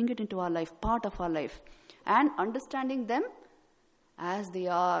 bring it into our life, part of our life, and understanding them as they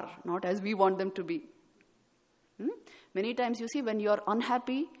are, not as we want them to be. Many times you see, when you are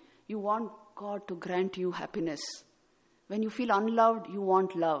unhappy, you want God to grant you happiness. When you feel unloved, you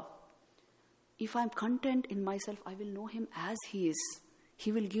want love. If I'm content in myself, I will know Him as He is.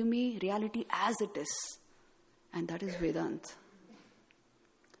 He will give me reality as it is. And that is Vedanta.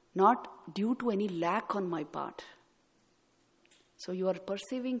 Not due to any lack on my part. So you are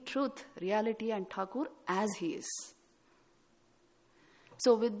perceiving truth, reality, and Thakur as He is.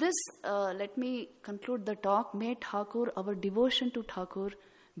 So with this, let me conclude the talk. May Thakur, our devotion to Thakur,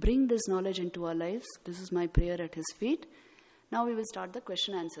 bring this knowledge into our lives. This is my prayer at His feet. Now we will start the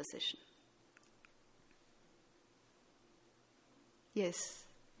question-answer session. Yes.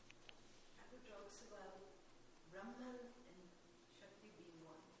 Thakur talks about Brahman and Shakti being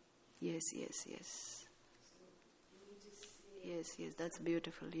one. Yes. Yes, that's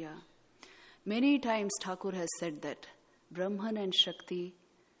beautiful, yeah. Many times Thakur has said that Brahman and Shakti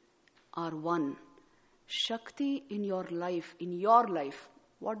are one. Shakti in your life,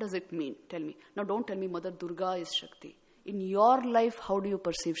 what does it mean? Tell me. Now don't tell me Mother Durga is Shakti. In your life, how do you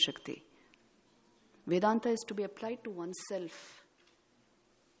perceive Shakti? Vedanta is to be applied to oneself.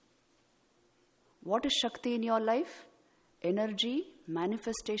 What is Shakti in your life? Energy,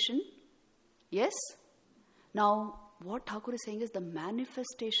 manifestation. Yes? Now, what Thakur is saying is the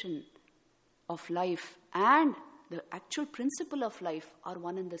manifestation of life and the actual principle of life are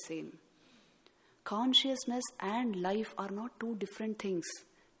one and the same. Consciousness and life are not two different things.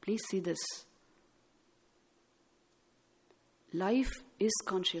 Please see this. Life is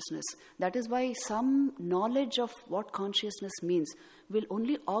consciousness. That is why some knowledge of what consciousness means will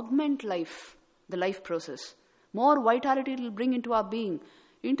only augment life, the life process. More vitality it will bring into our being.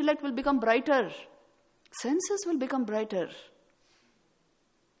 Intellect will become brighter. Senses will become brighter.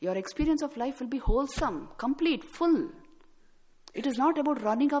 Your experience of life will be wholesome, complete, full. It is not about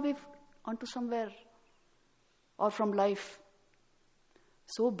running away onto somewhere or from life.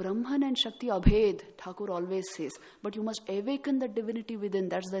 So Brahman and Shakti Abhed, Thakur always says. But you must awaken the divinity within.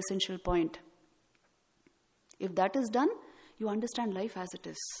 That's the essential point. If that is done, you understand life as it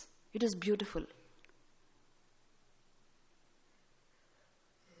is. It is beautiful.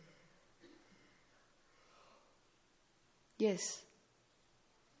 Yes.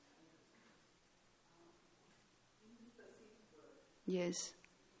 Yes.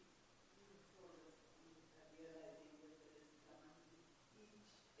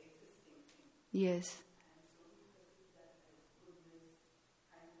 Yes.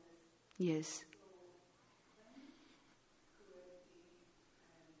 Yes.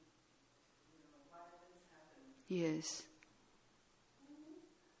 Yes.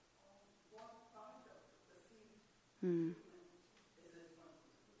 Hmm.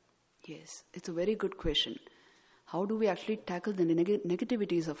 Yes. It's a very good question. How do we actually tackle the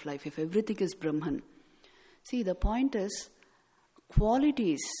negativities of life if everything is Brahman? See, the point is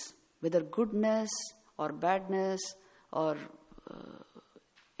qualities, whether goodness or badness or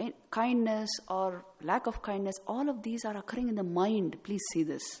kindness or lack of kindness, all of these are occurring in the mind. Please see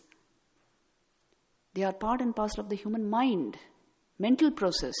this. They are part and parcel of the human mind, mental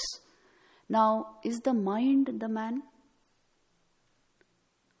process. Now, is the mind the man?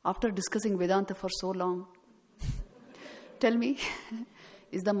 After discussing Vedanta for so long, tell me,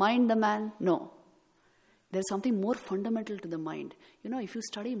 is the mind the man? No. There's something more fundamental to the mind. If you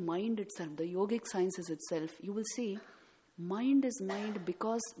study mind itself, the yogic sciences itself, you will see mind is mind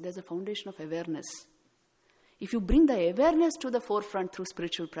because there's a foundation of awareness. If you bring the awareness to the forefront through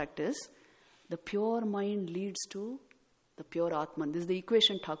spiritual practice, the pure mind leads to the pure Atman. This is the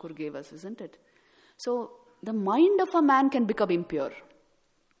equation Thakur gave us, isn't it? So, the mind of a man can become impure.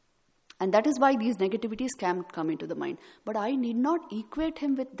 And that is why these negativities can come into the mind. But I need not equate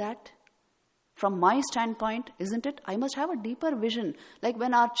him with that. From my standpoint, isn't it? I must have a deeper vision. Like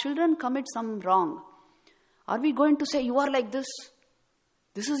when our children commit some wrong, are we going to say, you are like this?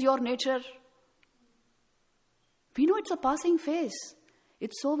 This is your nature? We know it's a passing phase.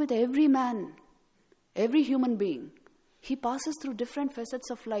 It's so with every man, every human being. He passes through different facets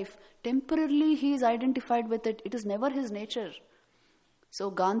of life. Temporarily, he is identified with it. It is never his nature. So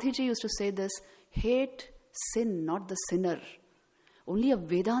Gandhiji used to say this, hate sin, not the sinner. Only a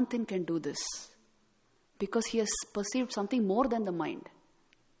Vedantin can do this because he has perceived something more than the mind.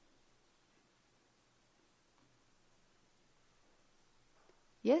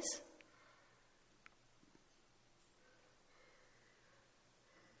 Yes?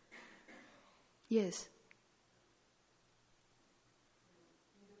 Yes.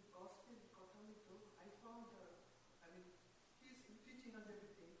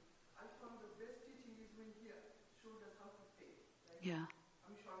 Yeah.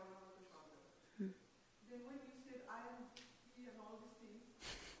 Then when you said I am he and all these things,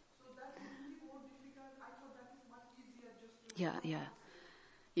 so that would be more difficult. I thought that is much easier just to... Yeah.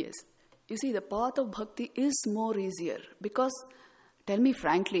 Yes. You see, the path of bhakti is more easier because, tell me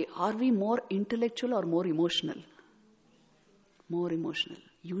frankly, are we more intellectual or more emotional? More emotional.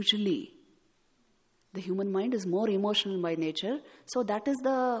 Usually, the human mind is more emotional by nature, so that is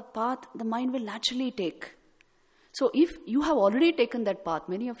the path the mind will naturally take. So if you have already taken that path,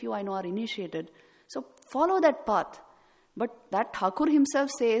 many of you I know are initiated, so follow that path. But that Thakur himself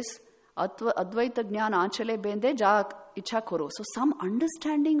says, Advaita Jnana Anchale Bende Ja Icha Koro. So some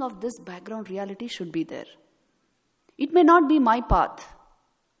understanding of this background reality should be there. It may not be my path,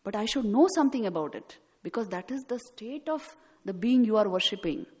 but I should know something about it because that is the state of the being you are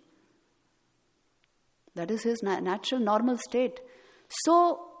worshipping. That is his natural, normal state.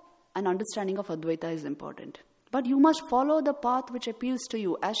 So an understanding of Advaita is important. But you must follow the path which appeals to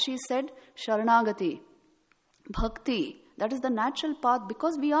you. As she said, Sharanagati, Bhakti, that is the natural path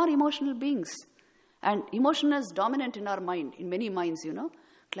because we are emotional beings. And emotion is dominant in our mind, in many minds,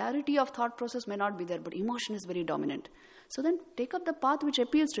 Clarity of thought process may not be there, but emotion is very dominant. So then take up the path which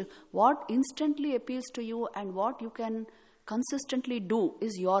appeals to you. What instantly appeals to you and what you can consistently do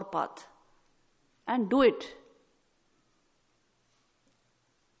is your path. And do it.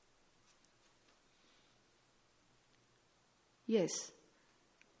 Yes.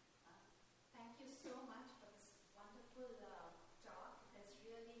 Thank you so much for this wonderful talk. It has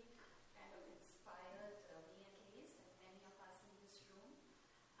really kind of inspired me at least, and many of us in this room.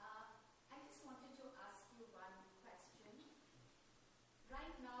 I just wanted to ask you one question.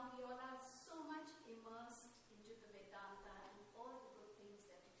 Right now, we all are so much immersed into the Vedanta and all the good things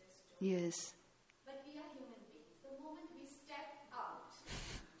that it has shown. Yes. But we are human beings. The moment we step out,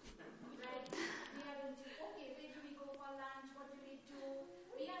 right, we are into, okay, where do we go for lunch? What do we do?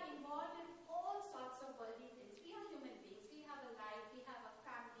 We are involved in all sorts of worldly things. We are human beings. We have a life. We have a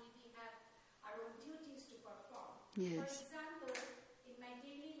family. We have our own duties to perform. Yes. For example, in my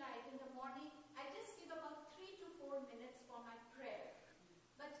daily life, in the morning, I just give about 3 to 4 minutes for my prayer.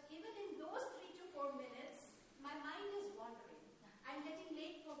 But even in those 3 to 4 minutes, my mind is wandering. I'm getting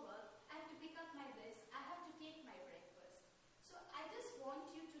late for work. I have to pick up my this. I have to take my breakfast.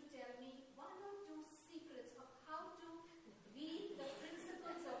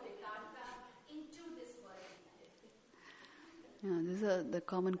 Yeah, this is the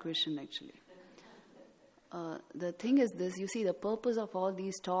common question actually. The thing is this, you see, the purpose of all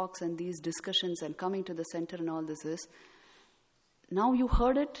these talks and these discussions and coming to the center and all this is, now you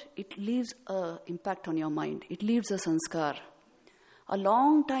heard it, it leaves an impact on your mind. It leaves a sanskar. A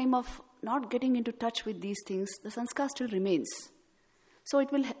long time of not getting into touch with these things, the sanskar still remains. So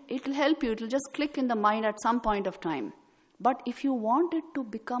it will help you, it will just click in the mind at some point of time. But if you want it to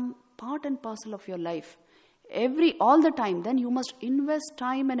become part and parcel of your life, all the time, then you must invest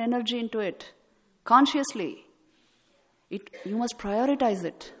time and energy into it, consciously. You must prioritize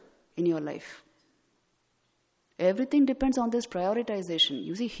it in your life. Everything depends on this prioritization.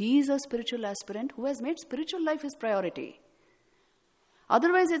 You see, he is a spiritual aspirant who has made spiritual life his priority.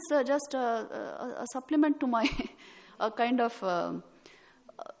 Otherwise, it's just a supplement to my a kind of...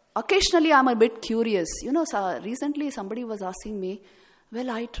 occasionally, I'm a bit curious. You know, recently somebody was asking me, well,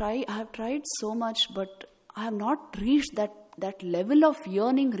 I have tried so much, but I have not reached that level of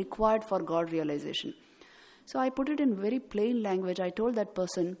yearning required for God realization. So I put it in very plain language. I told that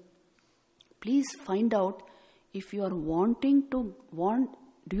person, please find out if you are do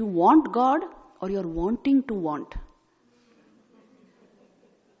you want God or you are wanting to want?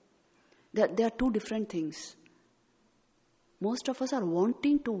 There are two different things. Most of us are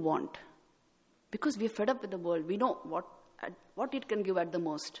wanting to want because we are fed up with the world. We know what it can give at the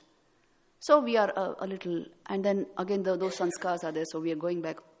most. So we are a little, and then again those sanskars are there, so we are going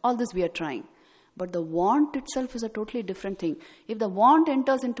back. All this we are trying. But the want itself is a totally different thing. If the want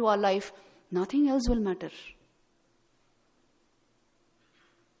enters into our life, nothing else will matter.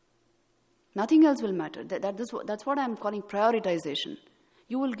 Nothing else will matter. That's what I'm calling prioritization.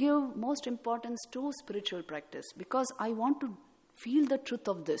 You will give most importance to spiritual practice because I want to feel the truth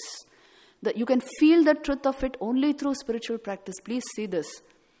of this. You can feel the truth of it only through spiritual practice. Please see this.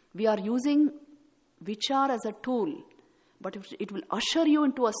 We are using vichar as a tool, but it will usher you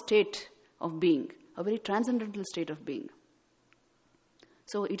into a state of being, a very transcendental state of being.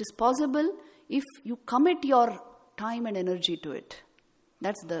 So it is possible if you commit your time and energy to it.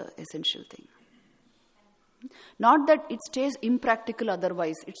 That's the essential thing. Not that it stays impractical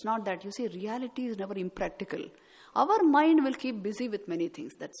otherwise. It's not that. You see, reality is never impractical. Our mind will keep busy with many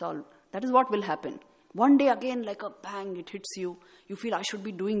things. That's all. That is what will happen. One day again, like a bang, it hits you. You feel, I should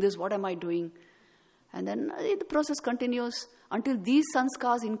be doing this. What am I doing? And then the process continues until these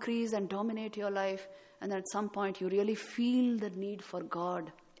sanskars increase and dominate your life. And at some point, you really feel the need for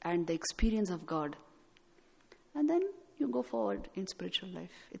God and the experience of God. And then you go forward in spiritual life.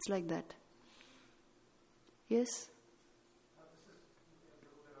 It's like that. Yes? This is a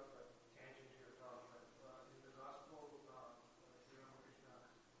little bit of a tangent to your talk, but in the Gospel of Sri Ramakrishna,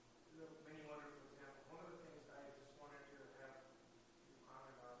 there are many wonderful examples. One of the things I just wanted to have you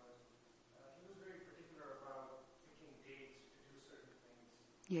comment on was he was very particular about picking dates to do certain things.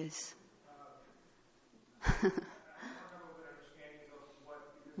 Yes. I want to have a good understanding of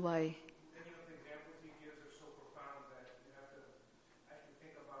what... Why? Many of the examples he gives are so profound that you have to actually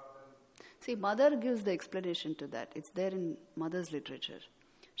think about them. See, Mother gives the explanation to that. It's there in Mother's literature.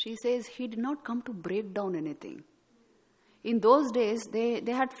 She says he did not come to break down anything. In those days, they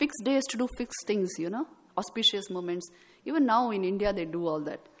had fixed days to do fixed things, auspicious moments. Even now in India, they do all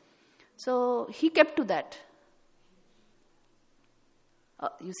that. So he kept to that.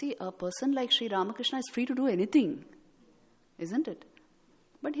 You see, a person like Sri Ramakrishna is free to do anything, isn't it?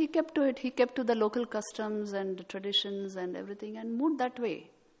 But he kept to it. He kept to the local customs and traditions and everything and moved that way.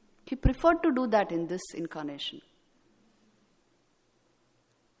 He preferred to do that in this incarnation.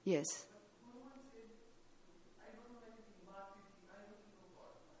 Yes.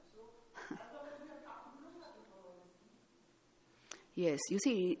 Yes, you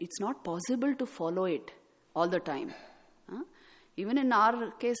see, it's not possible to follow it all the time. Even in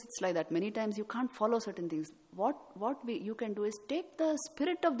our case, it's like that. Many times you can't follow certain things. What you can do is take the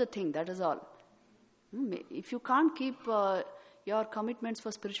spirit of the thing, that is all. If you can't keep your commitments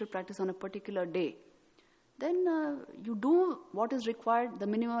for spiritual practice on a particular day, then you do what is required, the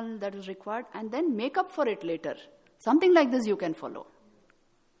minimal that is required, and then make up for it later. Something like this you can follow.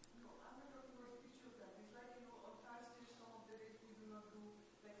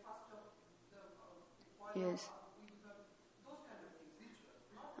 Yes.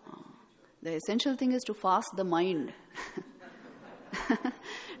 The essential thing is to fast the mind.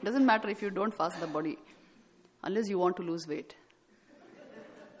 Doesn't matter if you don't fast the body, unless you want to lose weight.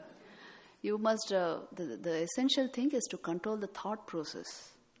 You must, the essential thing is to control the thought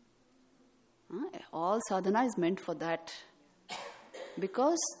process. All sadhana is meant for that.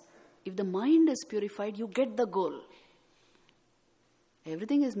 Because if the mind is purified, you get the goal.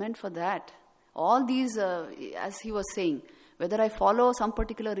 Everything is meant for that. All these, as he was saying, Whether I follow some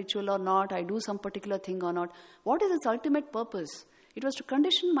particular ritual or not, I do some particular thing or not, what is its ultimate purpose? It was to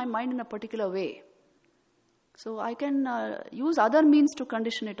condition my mind in a particular way. So I can use other means to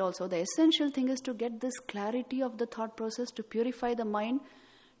condition it also. The essential thing is to get this clarity of the thought process, to purify the mind,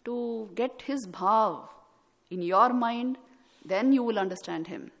 to get his bhav in your mind, then you will understand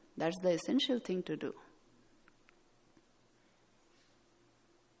him. That's the essential thing to do.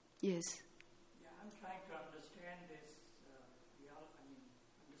 Yes. Yeah, I'm trying to understand this.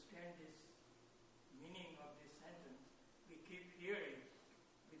 Understand this meaning of this sentence. We keep hearing,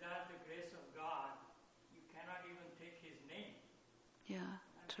 without the grace of God, you cannot even take his name. Yeah.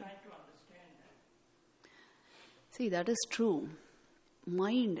 I'm True. trying to understand that. See, that is true.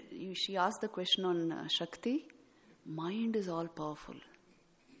 Mind, she asked the question on Shakti. Mind is all powerful.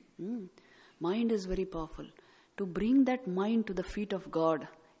 Mind is very powerful. To bring that mind to the feet of God,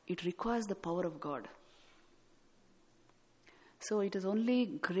 it requires the power of God. So it is only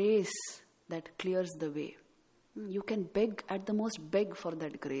grace that clears the way. You can beg, at the most beg for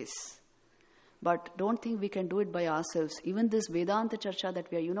that grace. But don't think we can do it by ourselves. Even this Vedanta Charcha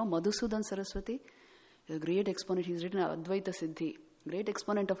that we are, Madhusudan Saraswati, a great exponent, he's written Advaita Siddhi, great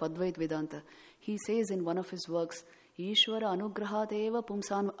exponent of Advaita Vedanta. He says in one of his works, Ishvara Anugrahat Eva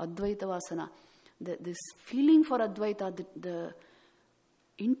Pumsan Advaita Vasana. This feeling for Advaita, the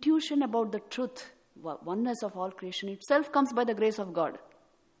intuition about the truth, oneness of all creation itself comes by the grace of God.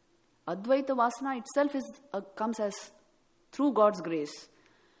 Advaita Vasana itself comes as through God's grace.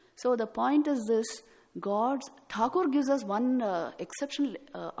 So the point is this, Thakur gives us one exceptional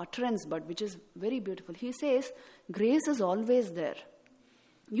utterance, but which is very beautiful. He says, grace is always there.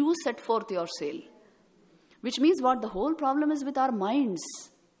 You set forth your sail. Which means what? The whole problem is with our minds.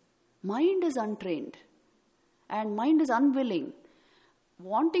 Mind is untrained. And mind is unwilling.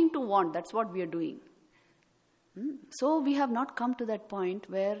 Wanting to want, that's what we are doing. So we have not come to that point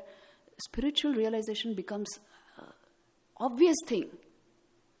where spiritual realization becomes obvious thing.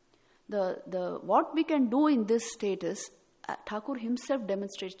 What we can do in this state is, Thakur himself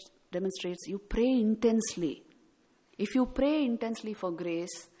demonstrates you pray intensely. If you pray intensely for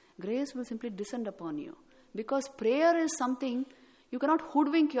grace, grace will simply descend upon you. Because prayer is something, you cannot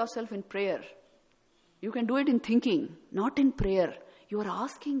hoodwink yourself in prayer. You can do it in thinking, not in prayer. You are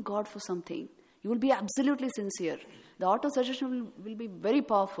asking God for something. You will be absolutely sincere. The auto-suggestion will be very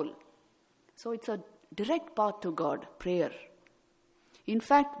powerful. So it's a direct path to God, prayer. In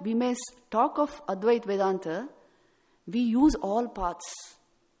fact, we may talk of Advaita Vedanta, we use all paths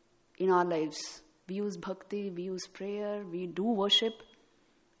in our lives. We use bhakti, we use prayer, we do worship,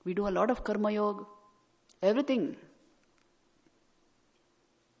 we do a lot of karma yoga, everything.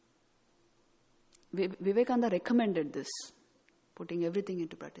 Vivekananda recommended this, putting everything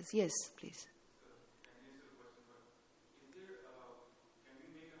into practice. Yes, please.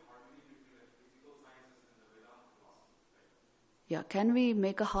 Yeah, can we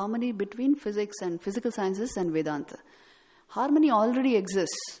make a harmony between physics and physical sciences and Vedanta? Harmony already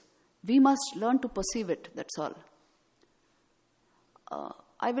exists. We must learn to perceive it, that's all.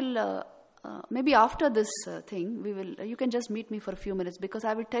 I will, maybe after this thing, you can just meet me for a few minutes because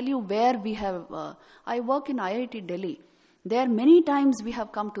I will tell you where we have, I work in IIT Delhi. There many times we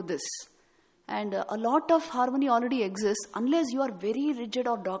have come to this. And a lot of harmony already exists. Unless you are very rigid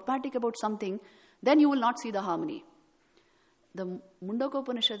or dogmatic about something, then you will not see the harmony. The Mundaka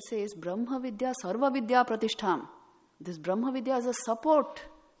Upanishad says, Brahma Vidya Sarva Vidya Pratishtham. This Brahma Vidya is a support,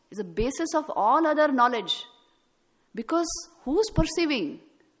 is a basis of all other knowledge. Because who's perceiving?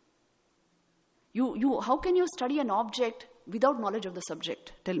 How can you study an object without knowledge of the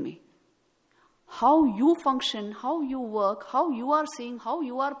subject? Tell me. How you function, how you work, how you are seeing, how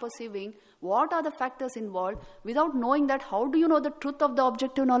you are perceiving, what are the factors involved, without knowing that, how do you know the truth of the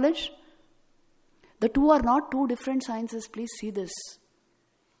objective knowledge? The two are not two different sciences, please see this.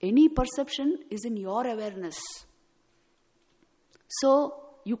 Any perception is in your awareness. So,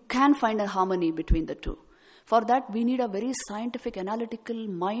 you can find a harmony between the two. For that, we need a very scientific, analytical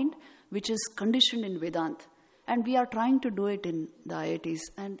mind which is conditioned in Vedanta. And we are trying to do it in the IITs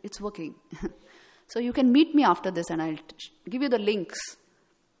and it's working. So, you can meet me after this and I'll give you the links.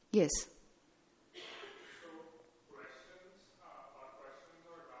 Yes.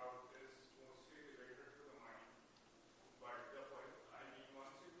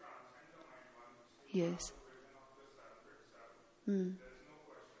 Yes.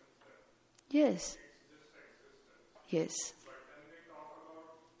 Yes. Yes. But then they talk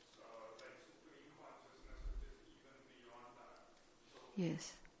about supreme consciousness, which is even beyond that. So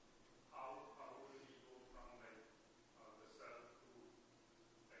Yes. how will we go from the self to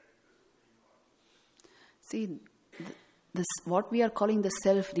the supreme consciousness? See, this, what we are calling the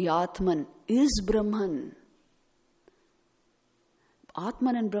self, the Atman, is Brahman.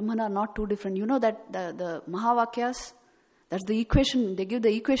 Atman and Brahman are not two different. You know that the Mahavakyas, that's the equation, they give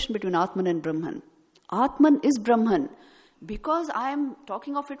the equation between Atman and Brahman. Atman is Brahman. Because I am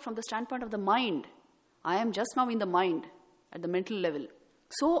talking of it from the standpoint of the mind, I am just now in the mind, at the mental level.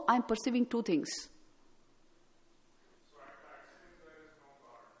 So I am perceiving two things.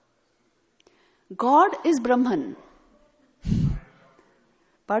 God is Brahman.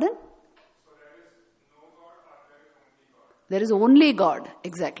 Pardon? There is only God.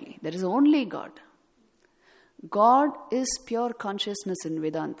 Exactly. There is only God. God is pure consciousness in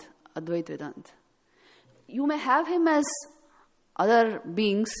Vedanta, Advaita Vedanta. You may have him as other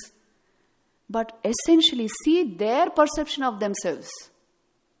beings, but essentially see their perception of themselves.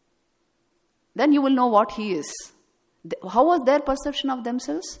 Then you will know what he is. How was their perception of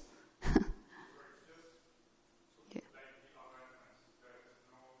themselves? Yeah.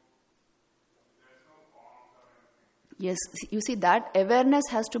 Yes, you see, that awareness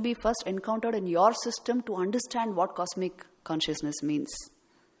has to be first encountered in your system to understand what cosmic consciousness means.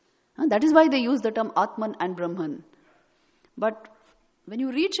 And that is why they use the term Atman and Brahman. But when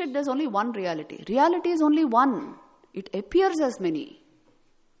you reach it, there's only one reality. Reality is only one. It appears as many.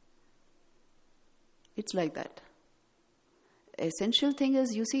 It's like that. Essential thing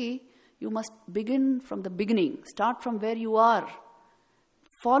is, you see, you must begin from the beginning. Start from where you are.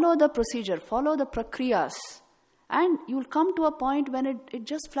 Follow the procedure. Follow the prakriyas. And you'll come to a point when it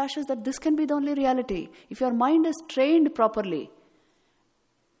just flashes that this can be the only reality. If your mind is trained properly,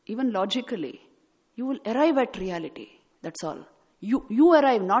 even logically, you will arrive at reality. That's all. You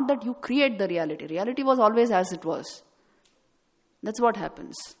arrive, not that you create the reality. Reality was always as it was. That's what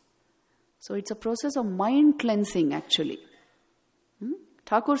happens. So it's a process of mind cleansing, actually.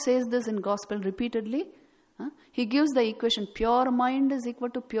 Thakur says this in Gospel repeatedly. He gives the equation, pure mind is equal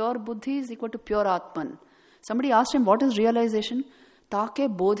to pure buddhi is equal to pure Atman. Somebody asked him, what is realization? Take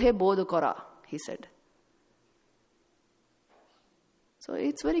bodhe bodh kora, he said. So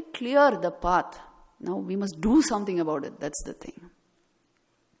it's very clear, the path. Now we must do something about it. That's the thing.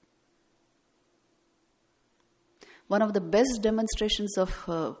 One of the best demonstrations of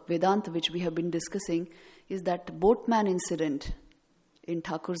Vedanta which we have been discussing is that boatman incident in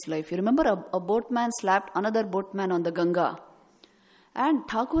Thakur's life. You remember a boatman slapped another boatman on the Ganga. And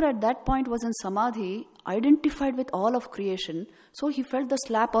Thakur at that point was in Samadhi, identified with all of creation. So he felt the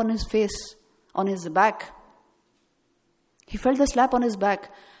slap on his face, on his back. He felt the slap on his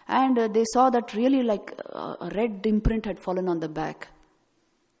back. And they saw that really like a red imprint had fallen on the back.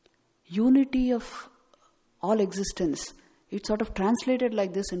 Unity of all existence. It sort of translated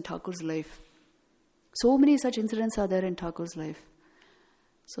like this in Thakur's life. So many such incidents are there in Thakur's life.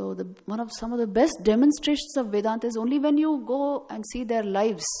 So some of the best demonstrations of Vedanta is only when you go and see their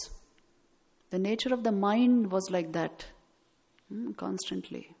lives. The nature of the mind was like that,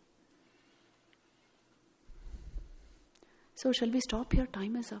 constantly. So shall we stop here?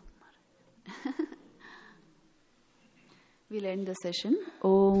 Time is up. We'll end the session.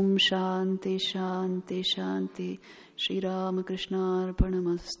 Om Shanti Shanti Shanti. Shri Ramakrishna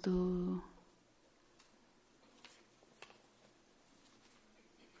Arpanamastu.